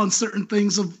believe us on certain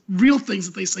things of real things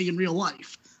that they say in real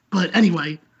life? But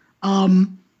anyway,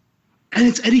 and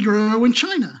it's Eddie Guerrero in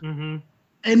China.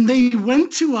 And they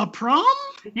went to a prom?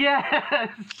 Yes!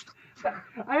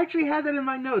 I actually had that in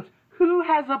my notes. Who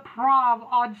has a prom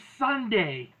on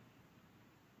Sunday?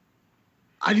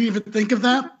 I didn't even think of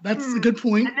that. That's a good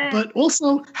point. But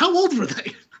also, how old were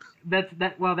they? That's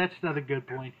another good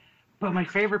point. But my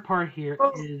favorite part here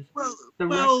is the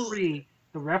referee.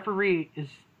 The referee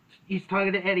he's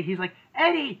talking to Eddie. He's like,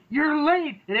 Eddie, you're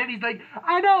late. And Eddie's like,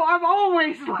 I know, I'm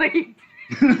always late.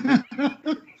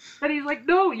 And he's like,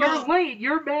 no, you're late.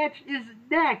 Your match is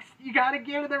next. You got to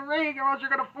get in the ring or else you're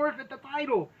going to forfeit the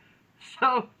title.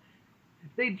 So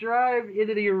they drive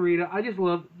into the arena. I just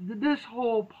love this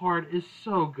whole part is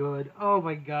so good. Oh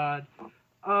my God.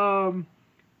 And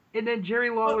then Jerry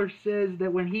Lawler says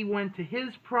that when he went to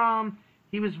his prom,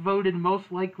 he was voted most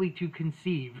likely to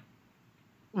conceive.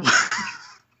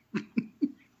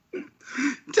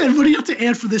 Ted, what do you have to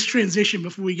add for this transition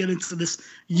before we get into this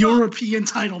European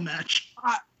title match?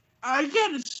 I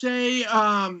gotta say,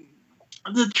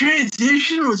 the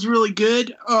transition was really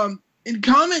good. In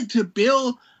comment to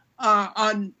Bill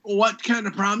on what kind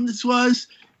of problem this was,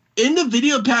 in the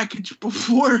video package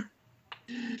before,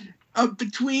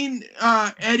 between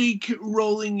Eddie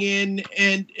rolling in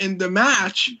and the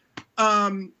match,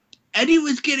 Eddie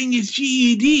was getting his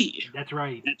GED. That's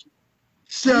right.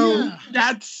 So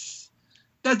that's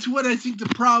what I think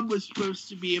the problem was supposed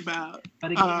to be about.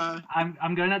 But again,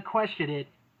 I'm gonna question it.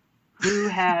 Who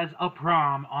has a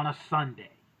prom on a Sunday?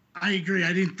 I agree.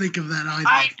 I didn't think of that either.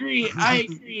 I agree.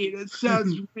 That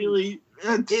sounds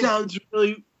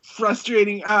really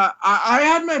frustrating. I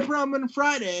had my prom on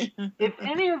Friday. If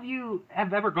any of you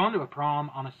have ever gone to a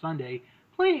prom on a Sunday,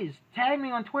 please tag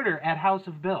me on Twitter at House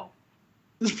of Bill.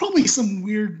 There's probably some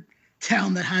weird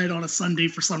town that had it on a Sunday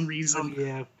for some reason. Oh,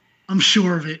 yeah. I'm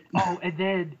sure of it. Oh, and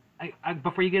then,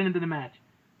 before you get into the match,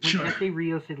 when Sure. S.A.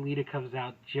 Rios and Lita comes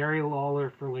out, Jerry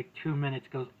Lawler for like 2 minutes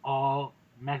goes all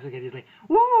Mexican. He's like,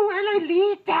 "Woo, hello,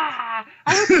 Lita! I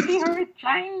want to see her in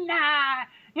China!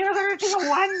 You're going to see a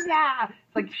wonder!"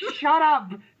 It's like, shut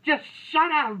up! Just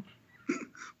shut up!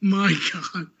 My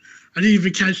God. I didn't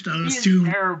even catch that. It was too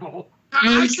terrible.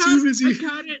 I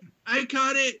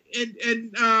caught it,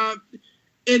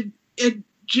 and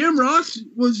Jim Ross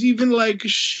was even like,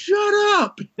 "Shut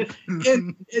up!"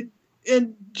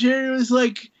 and Jerry was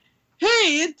like,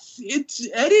 "Hey, it's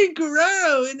Eddie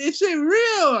Guerrero and it's a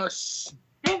Rios."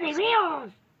 Eddie Rios.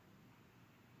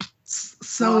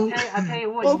 So well, I'll tell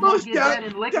you what, you won't get that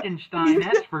in Liechtenstein,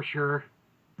 that's for sure.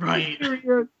 Right.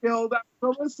 That's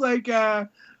almost like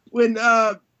when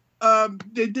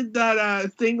they did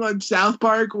that thing on South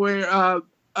Park where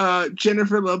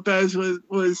Jennifer Lopez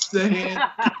was the hand.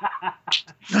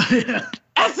 Yeah.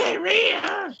 S.A.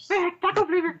 Rios! Taco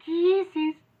flavor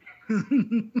kisses.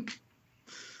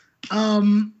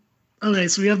 Okay,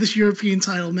 so we have this European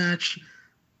title match,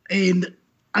 and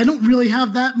I don't really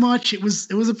have that much. It was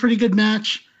a pretty good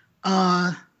match.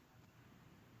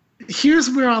 Here's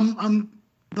where I'm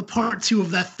the part two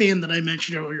of that fan that I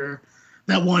mentioned earlier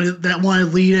that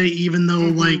wanted Lita, even though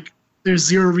like there's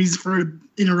zero reason for her to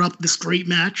interrupt this great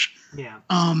match. Yeah.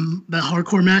 That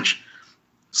hardcore match.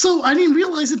 So I didn't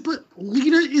realize it, but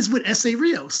Lita is with S.A.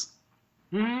 Rios.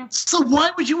 Mm-hmm. So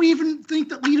why would you even think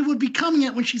that Lita would be coming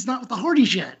at when she's not with the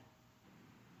Hardys yet?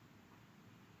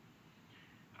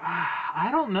 I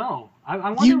don't know.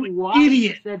 I wonder why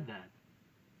idiot. he said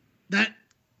that.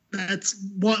 That's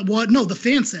what no, the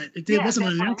fan said. It wasn't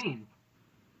an announcement. I mean.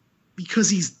 Because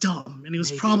he's dumb, and he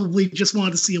was probably just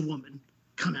wanted to see a woman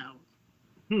come out.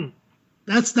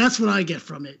 That's what I get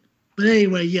from it. But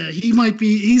anyway, yeah,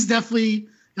 he's definitely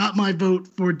got my vote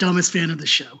for dumbest fan of the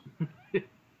show.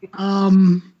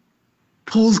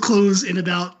 Polls close in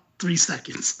about 3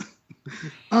 seconds.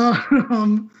 All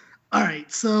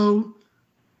right, so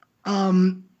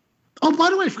oh, by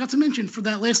the way, I forgot to mention for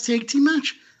that last tag team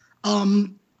match,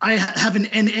 I have an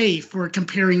NA for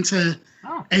comparing to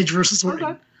Edge versus Orton.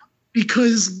 Okay.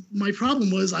 Because my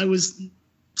problem was I was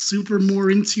super more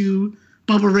into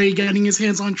Bubba Ray getting his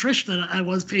hands on Trish than I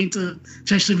was paying to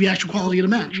actually the actual quality of the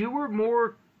match. You were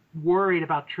more worried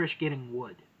about Trish getting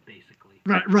wood, basically.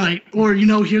 Right. Or,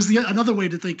 here's another way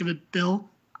to think of it, Bill.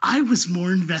 I was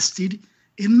more invested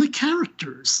in the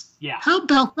characters. Yeah. How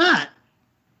about that?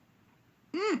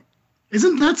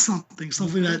 Isn't that something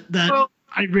that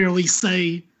I rarely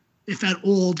say, if at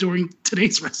all, during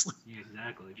today's wrestling? Yeah,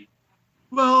 exactly.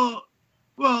 Well,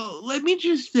 let me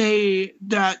just say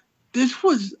that this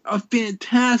was a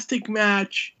fantastic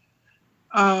match.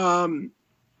 The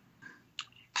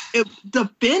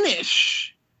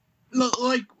finish,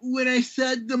 like when I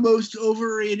said the most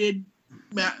overrated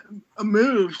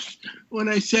moves. When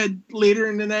I said later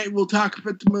in the night we'll talk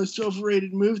about the most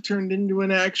overrated move turned into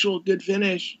an actual good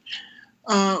finish.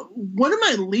 One of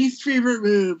my least favorite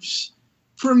moves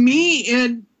for me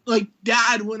and like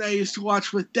Dad when I used to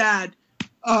watch with Dad,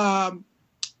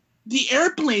 the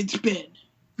airplane spin.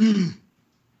 Mm.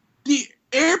 The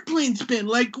airplane spin,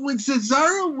 like when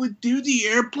Cesaro would do the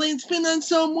airplane spin on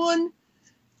someone,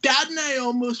 Dad and I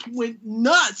almost went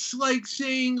nuts, like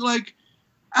saying, like,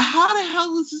 how the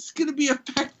hell is this going to be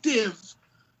effective?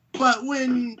 But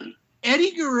when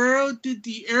Eddie Guerrero did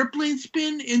the airplane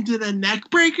spin into the neck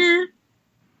breaker,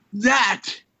 that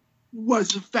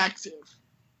was effective.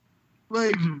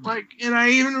 Like, and I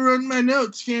even wrote in my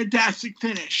notes, fantastic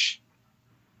finish.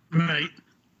 Right.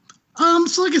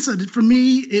 So like I said, for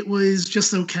me, it was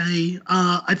just okay.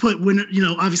 I put winner,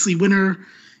 obviously winner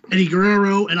Eddie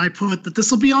Guerrero, and I put that this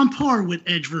will be on par with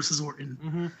Edge versus Orton.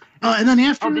 Mm-hmm. And then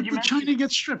after China Chyna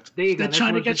gets stripped. There you go.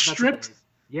 Chyna gets stripped.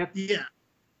 Yep. Yeah.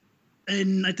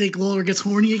 And I think Lawler gets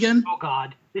horny again. Oh,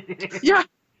 God. Yeah.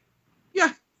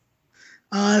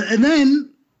 And then,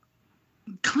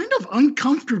 kind of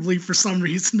uncomfortably for some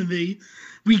reason to me,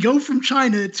 we go from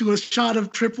Chyna to a shot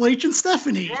of Triple H and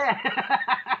Stephanie. Yeah.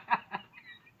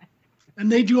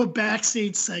 And they do a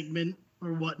backstage segment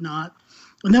or whatnot.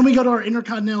 And then we go to our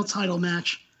Intercontinental title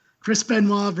match. Chris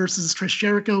Benoit versus Chris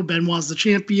Jericho. Benoit's the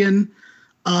champion.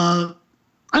 I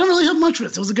don't really have much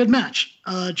with it. It was a good match.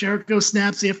 Jericho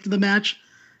snaps after the match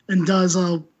and does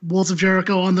Walls of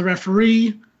Jericho on the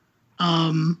referee.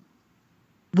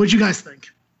 What'd you guys think?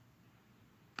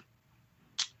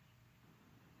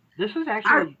 This is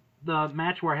actually the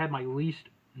match where I had my least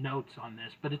notes on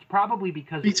this, but it's probably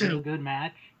because it was a good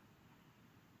match.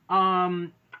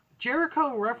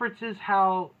 Jericho references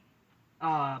how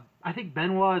I think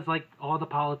Benoit is like all the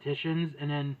politicians, and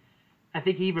then I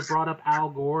think he even brought up Al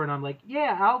Gore, and I'm like,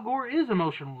 yeah, Al Gore is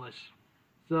emotionless.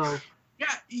 So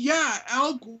yeah,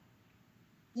 Al Gore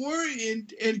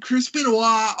and Chris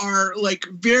Benoit are like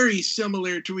very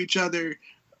similar to each other.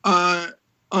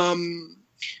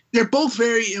 They're both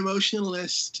very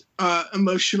emotionalist. I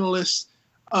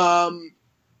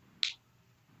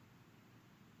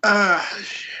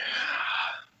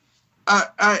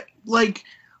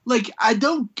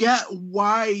don't get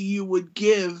why you would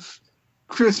give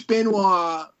Chris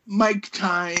Benoit mic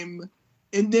time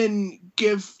and then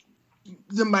give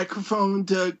the microphone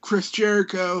to Chris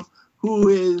Jericho, who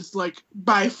is like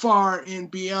by far and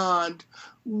beyond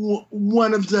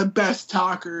one of the best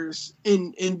talkers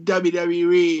in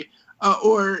WWE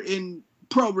or in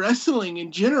pro wrestling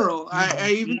in general.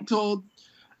 I even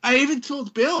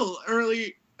told Bill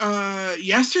early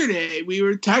yesterday. We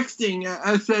were texting.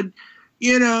 I said,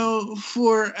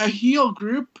 for a heel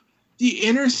group, the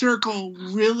Inner Circle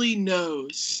really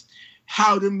knows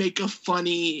how to make a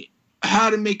funny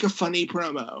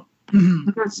promo. Mm-hmm.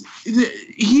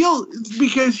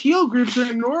 Because heel groups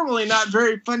are normally not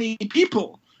very funny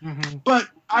people. Mm-hmm. But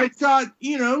I thought,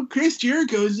 Chris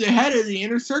Jericho is the head of the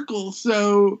Inner Circle,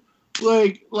 so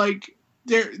like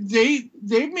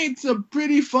they've made some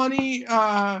pretty funny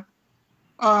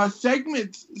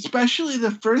segments, especially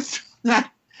the first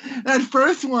that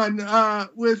first one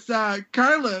with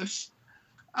Carlos,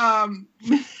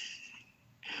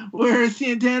 where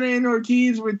Santana and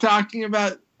Ortiz were talking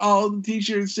about all the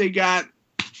T-shirts they got,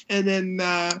 and then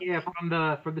from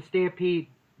the Stampede,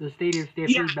 the Stadium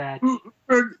Stampede match,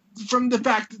 from the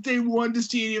fact that they won the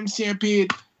Stadium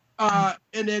Stampede,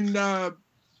 and then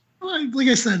like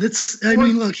I said,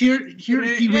 look here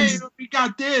he wins. We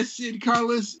got this, and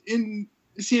Carlos and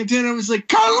Santana was like,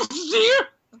 Carlos is here.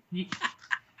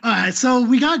 All right, so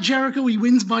we got Jericho. He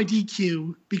wins by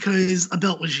DQ because a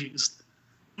belt was used,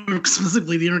 or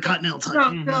specifically the Intercontinental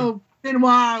title. No,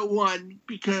 Benoit won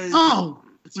because.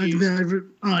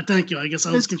 Thank you. I guess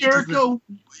I was confused. Jericho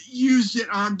used it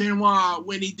on Benoit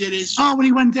when he did his. When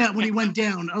he went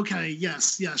down. Okay,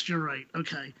 yes, you're right.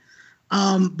 Okay.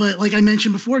 But like I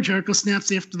mentioned before, Jericho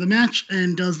snaps after the match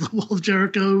and does the Wall of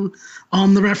Jericho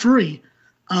on the referee.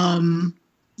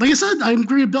 Like I said, I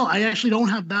agree with Bill. I actually don't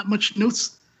have that much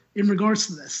notes in regards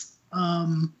to this.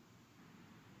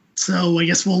 So I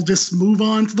guess we'll just move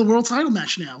on to the world title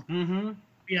match now. Mm-hmm.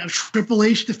 We have Triple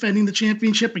H defending the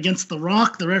championship against The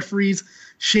Rock. The referees,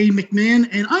 Shane McMahon.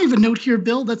 And I have a note here,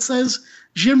 Bill, that says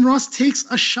Jim Ross takes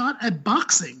a shot at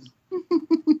boxing.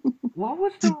 What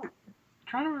was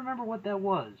trying to remember what that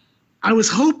was. I was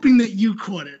hoping that you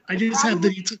caught it. I just have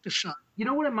that you took the shot. You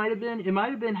know what it might have been? It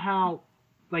might have been how,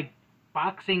 like,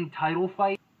 boxing title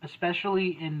fight,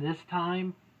 especially in this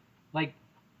time, like,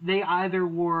 they either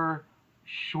were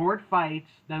short fights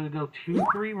that would go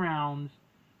 2-3 rounds,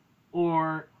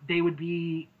 or they would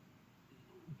be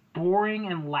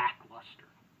boring and lackluster.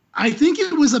 I think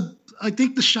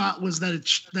the shot was that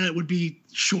it would be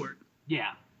short.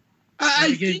 Yeah.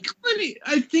 I think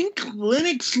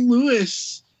Lennox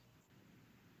Lewis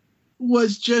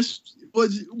was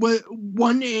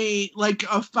won a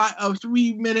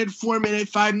 3 minute, 4 minute,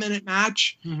 5 minute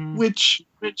match, which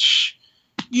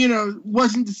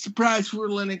wasn't a surprise for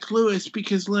Lennox Lewis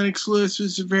because Lennox Lewis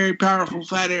was a very powerful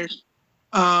fighter.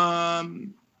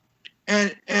 And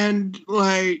they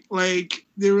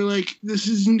were like, this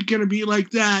isn't gonna be like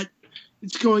that.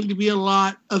 It's going to be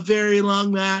a very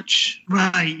long match.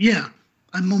 Right, yeah.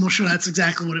 I'm almost sure that's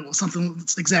exactly what it was. Something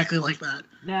that's exactly like that.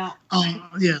 Now,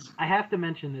 yeah. I have to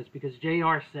mention this because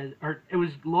JR said, or it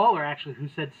was Lawler actually who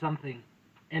said something,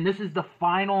 and this is the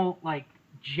final,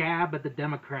 jab at the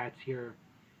Democrats here.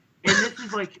 And this is,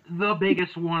 the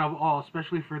biggest one of all,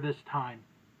 especially for this time.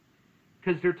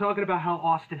 Because they're talking about how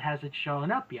Austin hasn't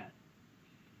shown up yet.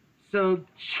 So,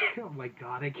 oh my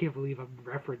god, I can't believe I'm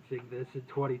referencing this in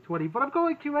 2020, but I'm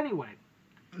going to anyway.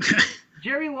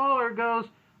 Jerry Lawler goes,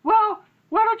 well,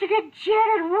 why don't you get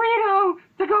Janet Reno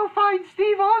to go find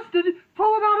Steve Austin,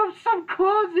 pull him out of some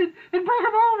closet, and bring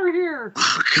him over here?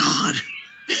 Oh, God.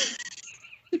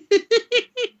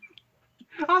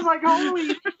 I was like, holy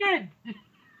shit.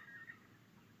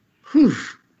 Whew.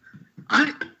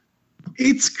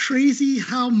 It's crazy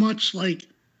how much,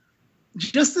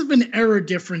 just of an era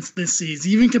difference this is,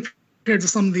 even compared to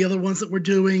some of the other ones that we're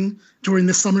doing during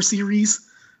this summer series.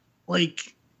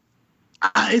 It's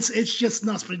just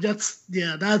nuts, but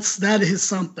that is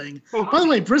something. Oh. By the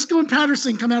way, Briscoe and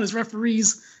Patterson come out as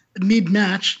referees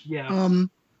mid-match. Yeah.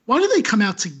 Why do they come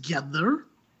out together?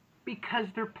 Because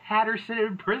they're Patterson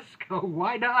and Briscoe.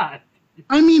 Why not?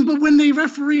 I mean, but when they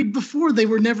refereed before, they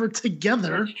were never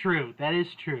together. That's true. That is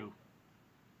true.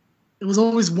 It was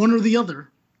always one or the other.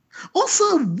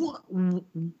 Also,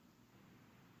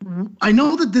 I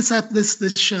know that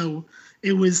this show,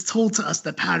 it was told to us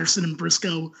that Patterson and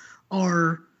Briscoe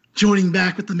are joining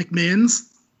back with the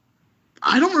McMahons.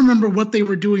 I don't remember what they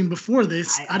were doing before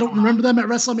this. I don't remember them at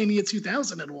WrestleMania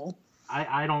 2000 at all.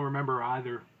 I don't remember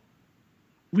either.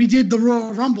 We did the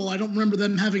Royal Rumble. I don't remember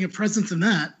them having a presence in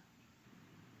that.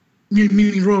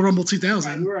 Meaning Royal Rumble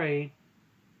 2000. Right.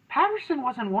 Patterson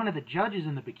wasn't one of the judges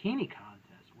in the bikini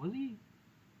contest, was he?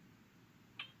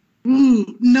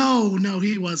 Ooh, no,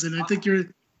 he wasn't. I think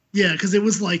because it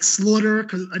was Slaughter,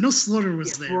 because I know Slaughter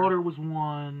was there. Slaughter was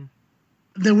one.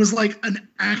 There was an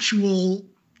actual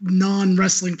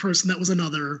non-wrestling person that was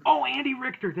another. Oh, Andy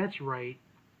Richter, that's right.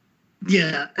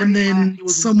 Yeah, and then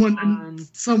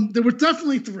there were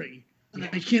definitely three. Yeah.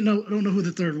 I don't know who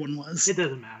the third one was. It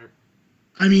doesn't matter.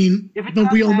 I mean, if it's but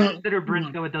we all know. Or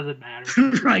Briscoe, it doesn't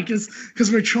matter. Right,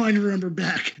 because we're trying to remember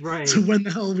back to when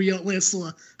the hell we last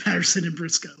saw Patterson and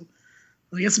Briscoe.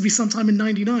 I guess it'd be sometime in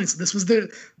 '99. So this was their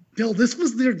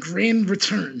grand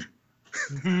return.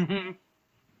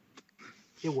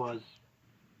 It was.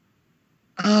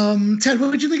 Ted,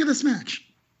 what did you think of this match?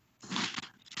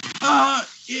 The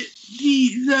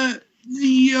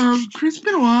Chris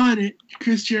Benoit and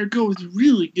Chris Jericho was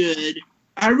really good.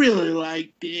 I really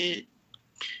liked it.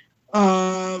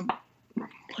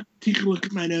 Take a look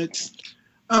at my notes.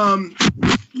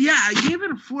 Yeah, I gave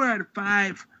it a 4 out of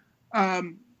 5.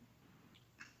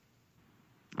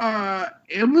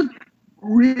 It was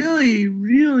really,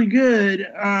 really good.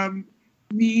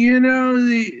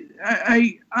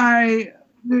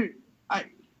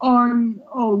 On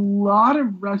a lot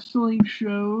of wrestling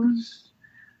shows,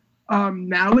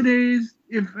 nowadays,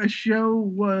 if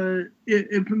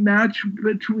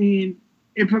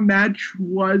a match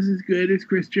was as good as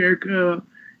Chris Jericho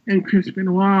and Chris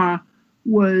Benoit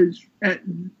was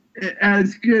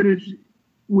as good as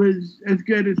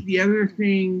the other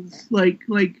things, like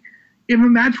if a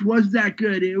match was that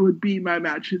good, it would be my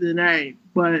match of the night.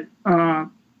 But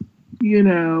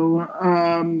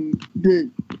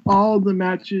all the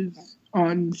matches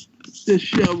on this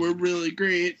show were really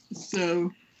great.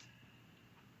 So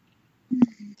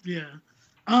yeah.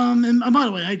 And by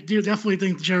the way, I do definitely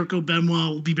think Jericho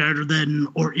Benoit will be better than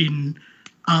Orton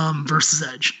versus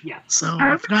Edge. Yeah. So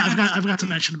I've got to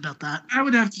mention about that. I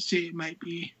would have to say it might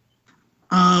be.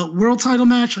 World title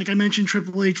match, like I mentioned,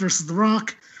 Triple H versus The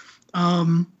Rock.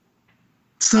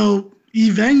 So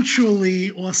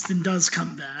eventually Austin does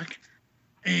come back,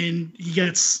 and he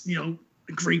gets a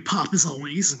great pop as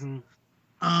always. Mm-hmm.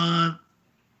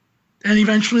 And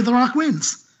eventually The Rock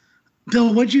wins.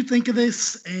 Bill, what'd you think of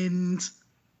this? And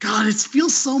God, it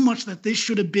feels so much that this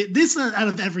should have been, this out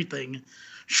of everything,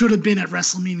 should have been at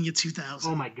WrestleMania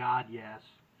 2000. Oh my God, yes.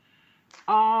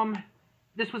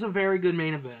 This was a very good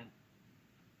main event.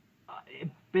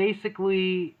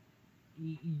 Basically,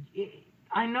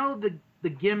 I know the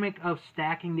gimmick of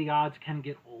stacking the odds can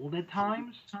get old at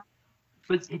times,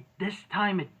 but this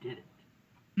time it didn't.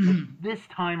 Like, this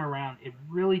time around, it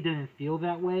really didn't feel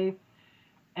that way.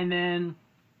 And then,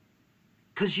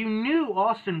 because you knew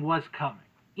Austin was coming,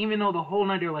 even though the whole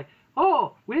night you're like,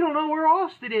 oh, we don't know where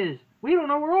Austin is. We don't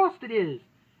know where Austin is.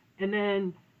 And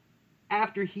then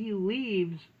after he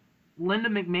leaves, Linda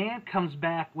McMahon comes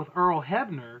back with Earl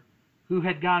Hebner, who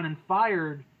had gotten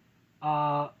fired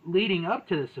leading up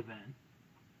to this event.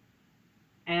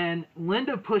 And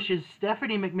Linda pushes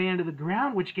Stephanie McMahon to the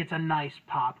ground, which gets a nice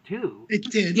pop, too.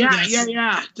 It did. Yeah, yes.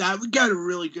 yeah. That we got a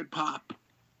really good pop.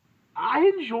 I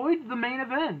enjoyed the main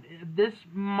event. This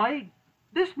might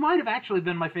have actually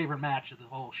been my favorite match of the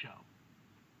whole show.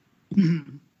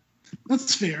 Mm-hmm.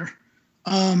 That's fair.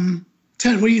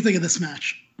 Ted, what do you think of this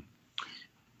match?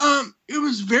 It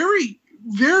was very,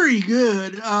 very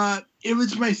good. It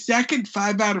was my second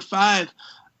 5 out of 5.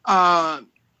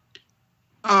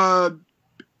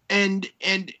 And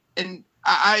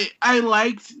I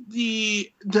liked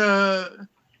the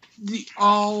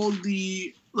all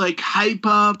the like hype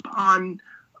up on,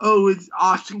 oh, is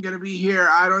Austin gonna be here?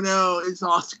 I don't know. Is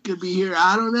Austin gonna be here?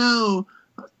 I don't know.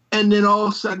 And then all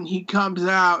of a sudden he comes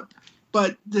out.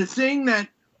 But the thing that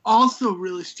also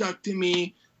really stuck to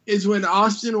me is when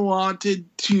Austin wanted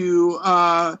to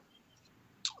have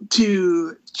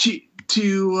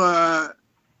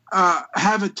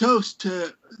a toast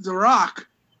to The Rock.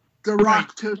 The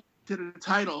Rock toasted to the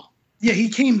title. Yeah, he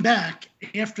came back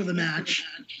after the match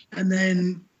and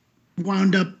then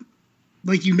wound up,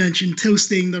 like you mentioned,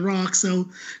 toasting The Rock. So,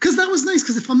 because that was nice,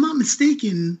 because if I'm not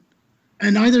mistaken,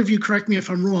 and either of you correct me if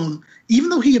I'm wrong, even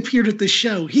though he appeared at this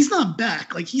show, he's not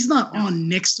back. Like, he's not on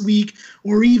next week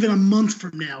or even a month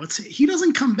from now. He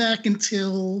doesn't come back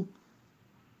until,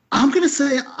 I'm going to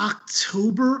say,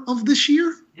 October of this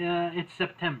year. It's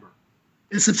September.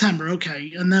 It's September,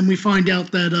 okay. And then we find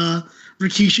out that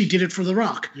Rikishi did it for The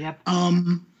Rock. Yep.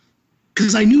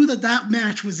 Because I knew that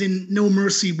match was in No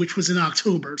Mercy, which was in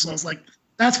October. So I was like,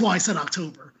 that's why I said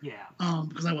October. Yeah.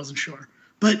 Because I wasn't sure.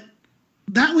 But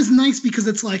that was nice because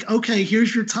it's like, okay,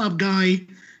 here's your top guy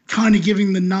kind of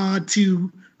giving the nod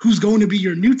to who's going to be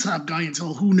your new top guy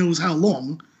until who knows how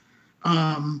long.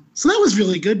 So that was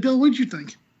really good. Bill, what did you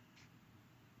think?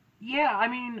 Yeah, I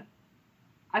mean,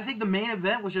 I think the main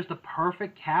event was just a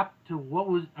perfect cap to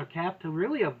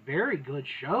really a very good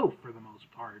show for the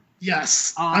most part.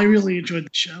 Yes, I really enjoyed the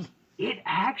show. It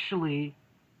actually,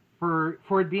 for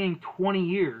it being 20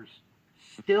 years,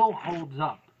 still holds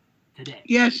up today.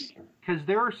 Yes. Because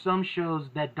there are some shows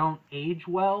that don't age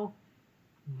well.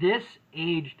 This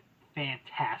aged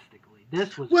fantastically.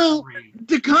 This was great.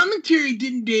 The commentary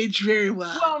didn't age very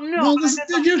well. Well, no. Well, there's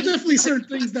definitely certain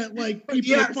things that like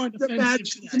people find the offensive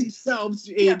matches today. themselves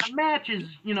aged. Yeah, the matches,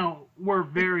 were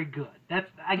very good.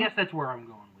 I guess that's where I'm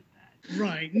going with that.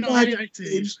 Right. No, I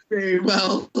aged very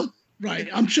well. Right.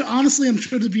 I'm sure. Honestly, I'm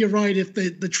sure to be right if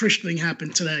the Trish thing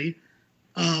happened today.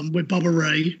 With Bubba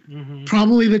Ray. Mm-hmm.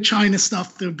 Probably the China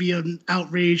stuff, there'd be an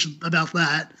outrage about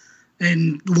that.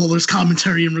 And, well, there's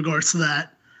commentary in regards to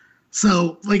that.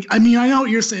 So, like, I mean, I know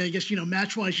what you're saying. I guess,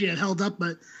 match-wise, she had held up,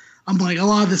 but I'm like, a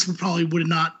lot of this would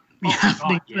not be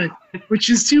happening. God, yeah. Which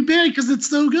is too bad because it's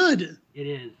so good. It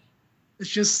is. It's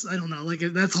just, I don't know, like,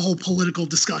 that's a whole political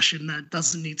discussion that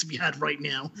doesn't need to be had right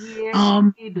now. Yeah,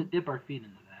 we need to dip our feet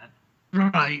into that.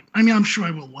 Right. I mean, I'm sure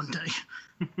I will one day.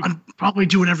 I'd probably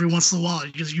do it every once in a while.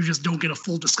 You just don't get a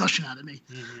full discussion out of me.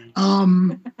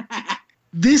 Mm-hmm.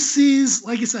 This is,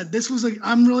 like I said,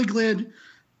 I'm really glad.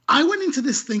 I went into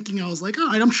this thinking, I was like, all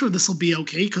right, I'm sure this will be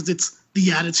okay because it's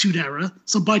the Attitude Era.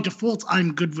 So by default,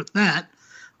 I'm good with that.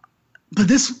 But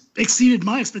this exceeded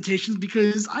my expectations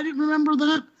because I didn't remember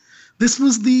that this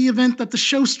was the event that the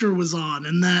Showster was on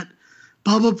and that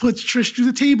Bubba puts Trish through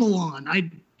the table on.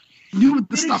 I knew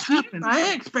this stuff happened.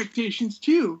 My expectations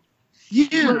too.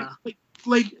 Yeah.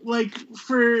 Like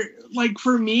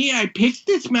for me, I picked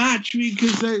this match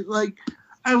because I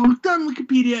looked on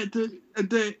Wikipedia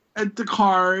at the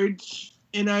cards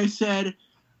and I said,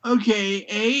 okay,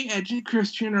 A, Edge and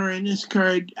Christian are in this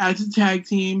card as a tag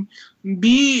team.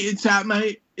 B, it's at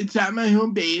my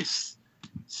home base.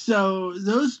 So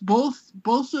those both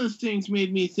those things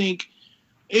made me think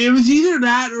it was either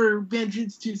that or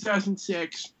Vengeance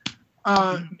 2006.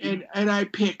 And I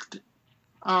picked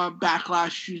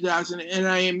Backlash 2000, and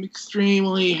I am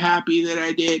extremely happy that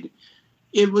I did.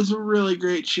 It was a really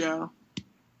great show.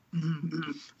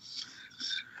 Mm-hmm.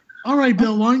 All right,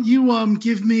 Bill, why don't you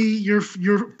give me your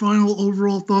final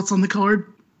overall thoughts on the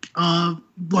card,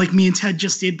 like me and Ted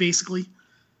just did, basically.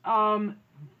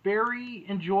 Very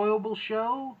enjoyable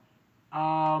show.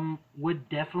 Would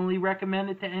definitely recommend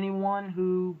it to anyone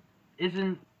who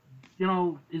isn't,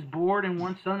 is bored and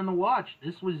wants something to watch.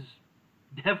 This was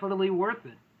definitely worth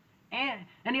it. And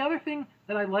the other thing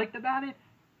that I liked about it,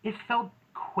 it felt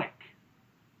quick.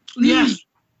 Yes.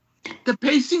 The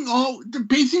pacing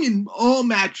in all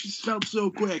matches felt so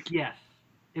quick. Yes.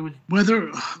 It was whether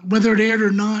it aired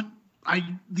or not.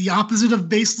 The opposite of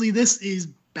basically this is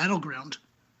Battleground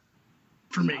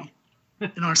for me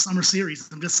in our summer series.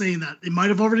 I'm just saying that it might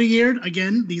have already aired.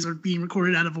 Again, these are being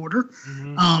recorded out of order.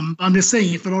 Mm-hmm. I'm just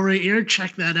saying if it already aired,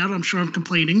 check that out. I'm sure I'm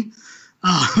complaining.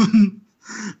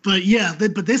 But yeah,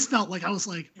 but this felt like I was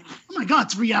like, oh my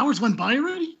god, 3 hours went by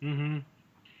already. Mm-hmm.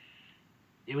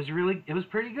 It was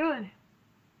pretty good.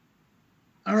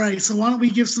 All right, so why don't we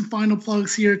give some final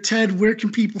plugs here, Ted? Where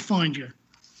can people find you?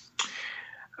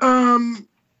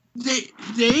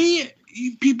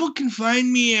 People can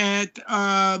find me at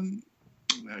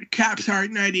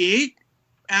CapsHeart98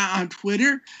 on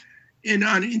Twitter, and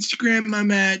on Instagram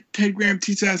I'm at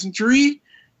TedGram2003.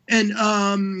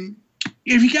 And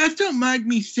if you guys don't mind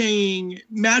me saying,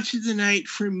 match of the night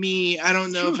for me, I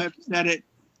don't know if I've said it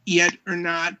yet or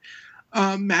not.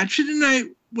 Match of the night,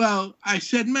 well, I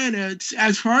said in my notes,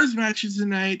 as far as matches of the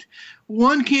night,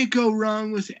 one can't go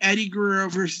wrong with Eddie Guerrero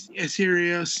versus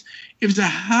Asterios. It was a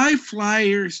high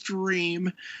flyer's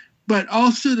dream, but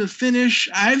also the finish.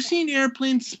 I've seen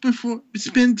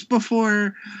spins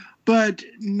before, but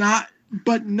not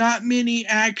many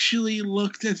actually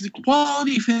looked as a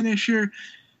quality finisher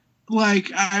like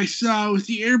I saw with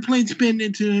the airplane spin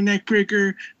into the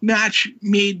neckbreaker. Match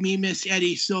made me miss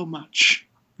Eddie so much.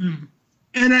 Mm.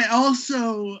 And I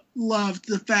also loved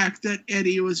the fact that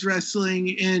Eddie was wrestling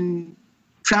in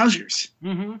trousers.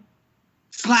 Mm-hmm.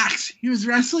 Slacks. He was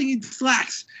wrestling in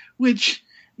slacks, which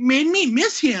made me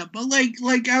miss him. But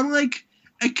I'm like,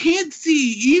 I can't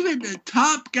see even the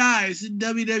top guys in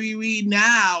WWE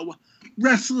now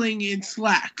wrestling in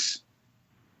slacks.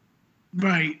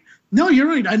 Right. No, you're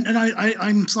right.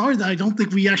 I'm sorry that I don't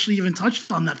think we actually even touched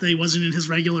on that he wasn't in his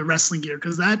regular wrestling gear,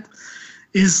 because that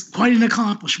is quite an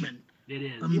accomplishment. It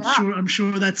is. I'm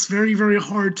sure that's very, very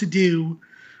hard to do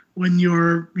when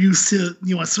you're used to,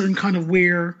 a certain kind of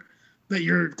wear that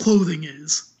your clothing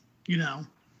is,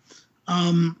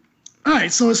 All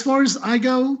right. So as far as I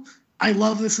go, I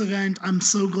love this event. I'm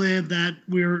so glad that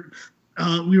we were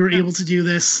able to do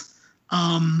this.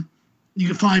 You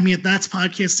can find me at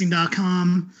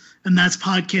that'spodcasting.com, and that's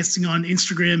podcasting on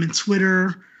Instagram and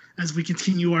Twitter as we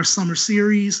continue our summer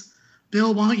series.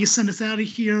 Bill, why don't you send us out of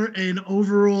here? And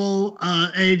overall,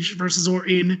 Edge versus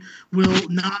Orton will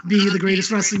not be the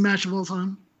greatest wrestling match of all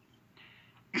time.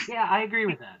 Yeah, I agree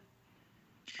with that.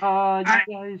 You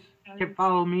guys can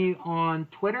follow me on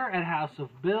Twitter at House of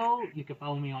Bill. You can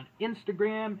follow me on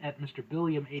Instagram at Mr.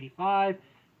 Billiam85.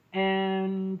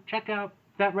 And check out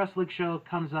That Wrestling Show.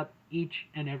 Comes up each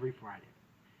and every Friday.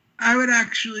 I would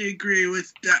actually agree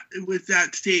with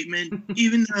that statement,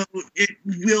 even though it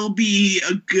will be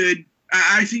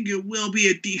I think it will be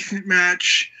a decent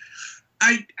match.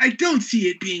 I don't see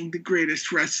it being the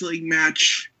greatest wrestling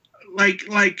match. Like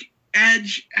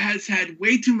Edge has had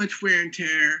way too much wear and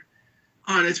tear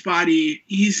on his body.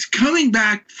 He's coming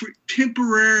back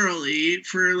temporarily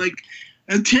for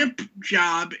a temp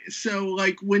job. So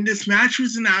when this match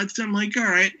was announced, I'm like, all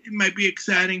right, it might be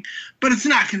exciting, but it's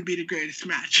not going to be the greatest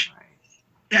match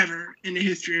ever in the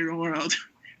history of the world,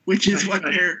 which is what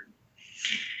they're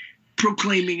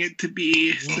proclaiming it to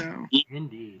be. So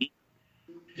indeed.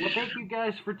 Well, thank you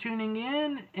guys for tuning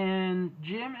in, and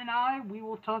Jim and we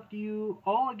will talk to you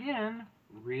all again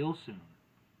real soon.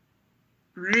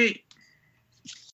 Great.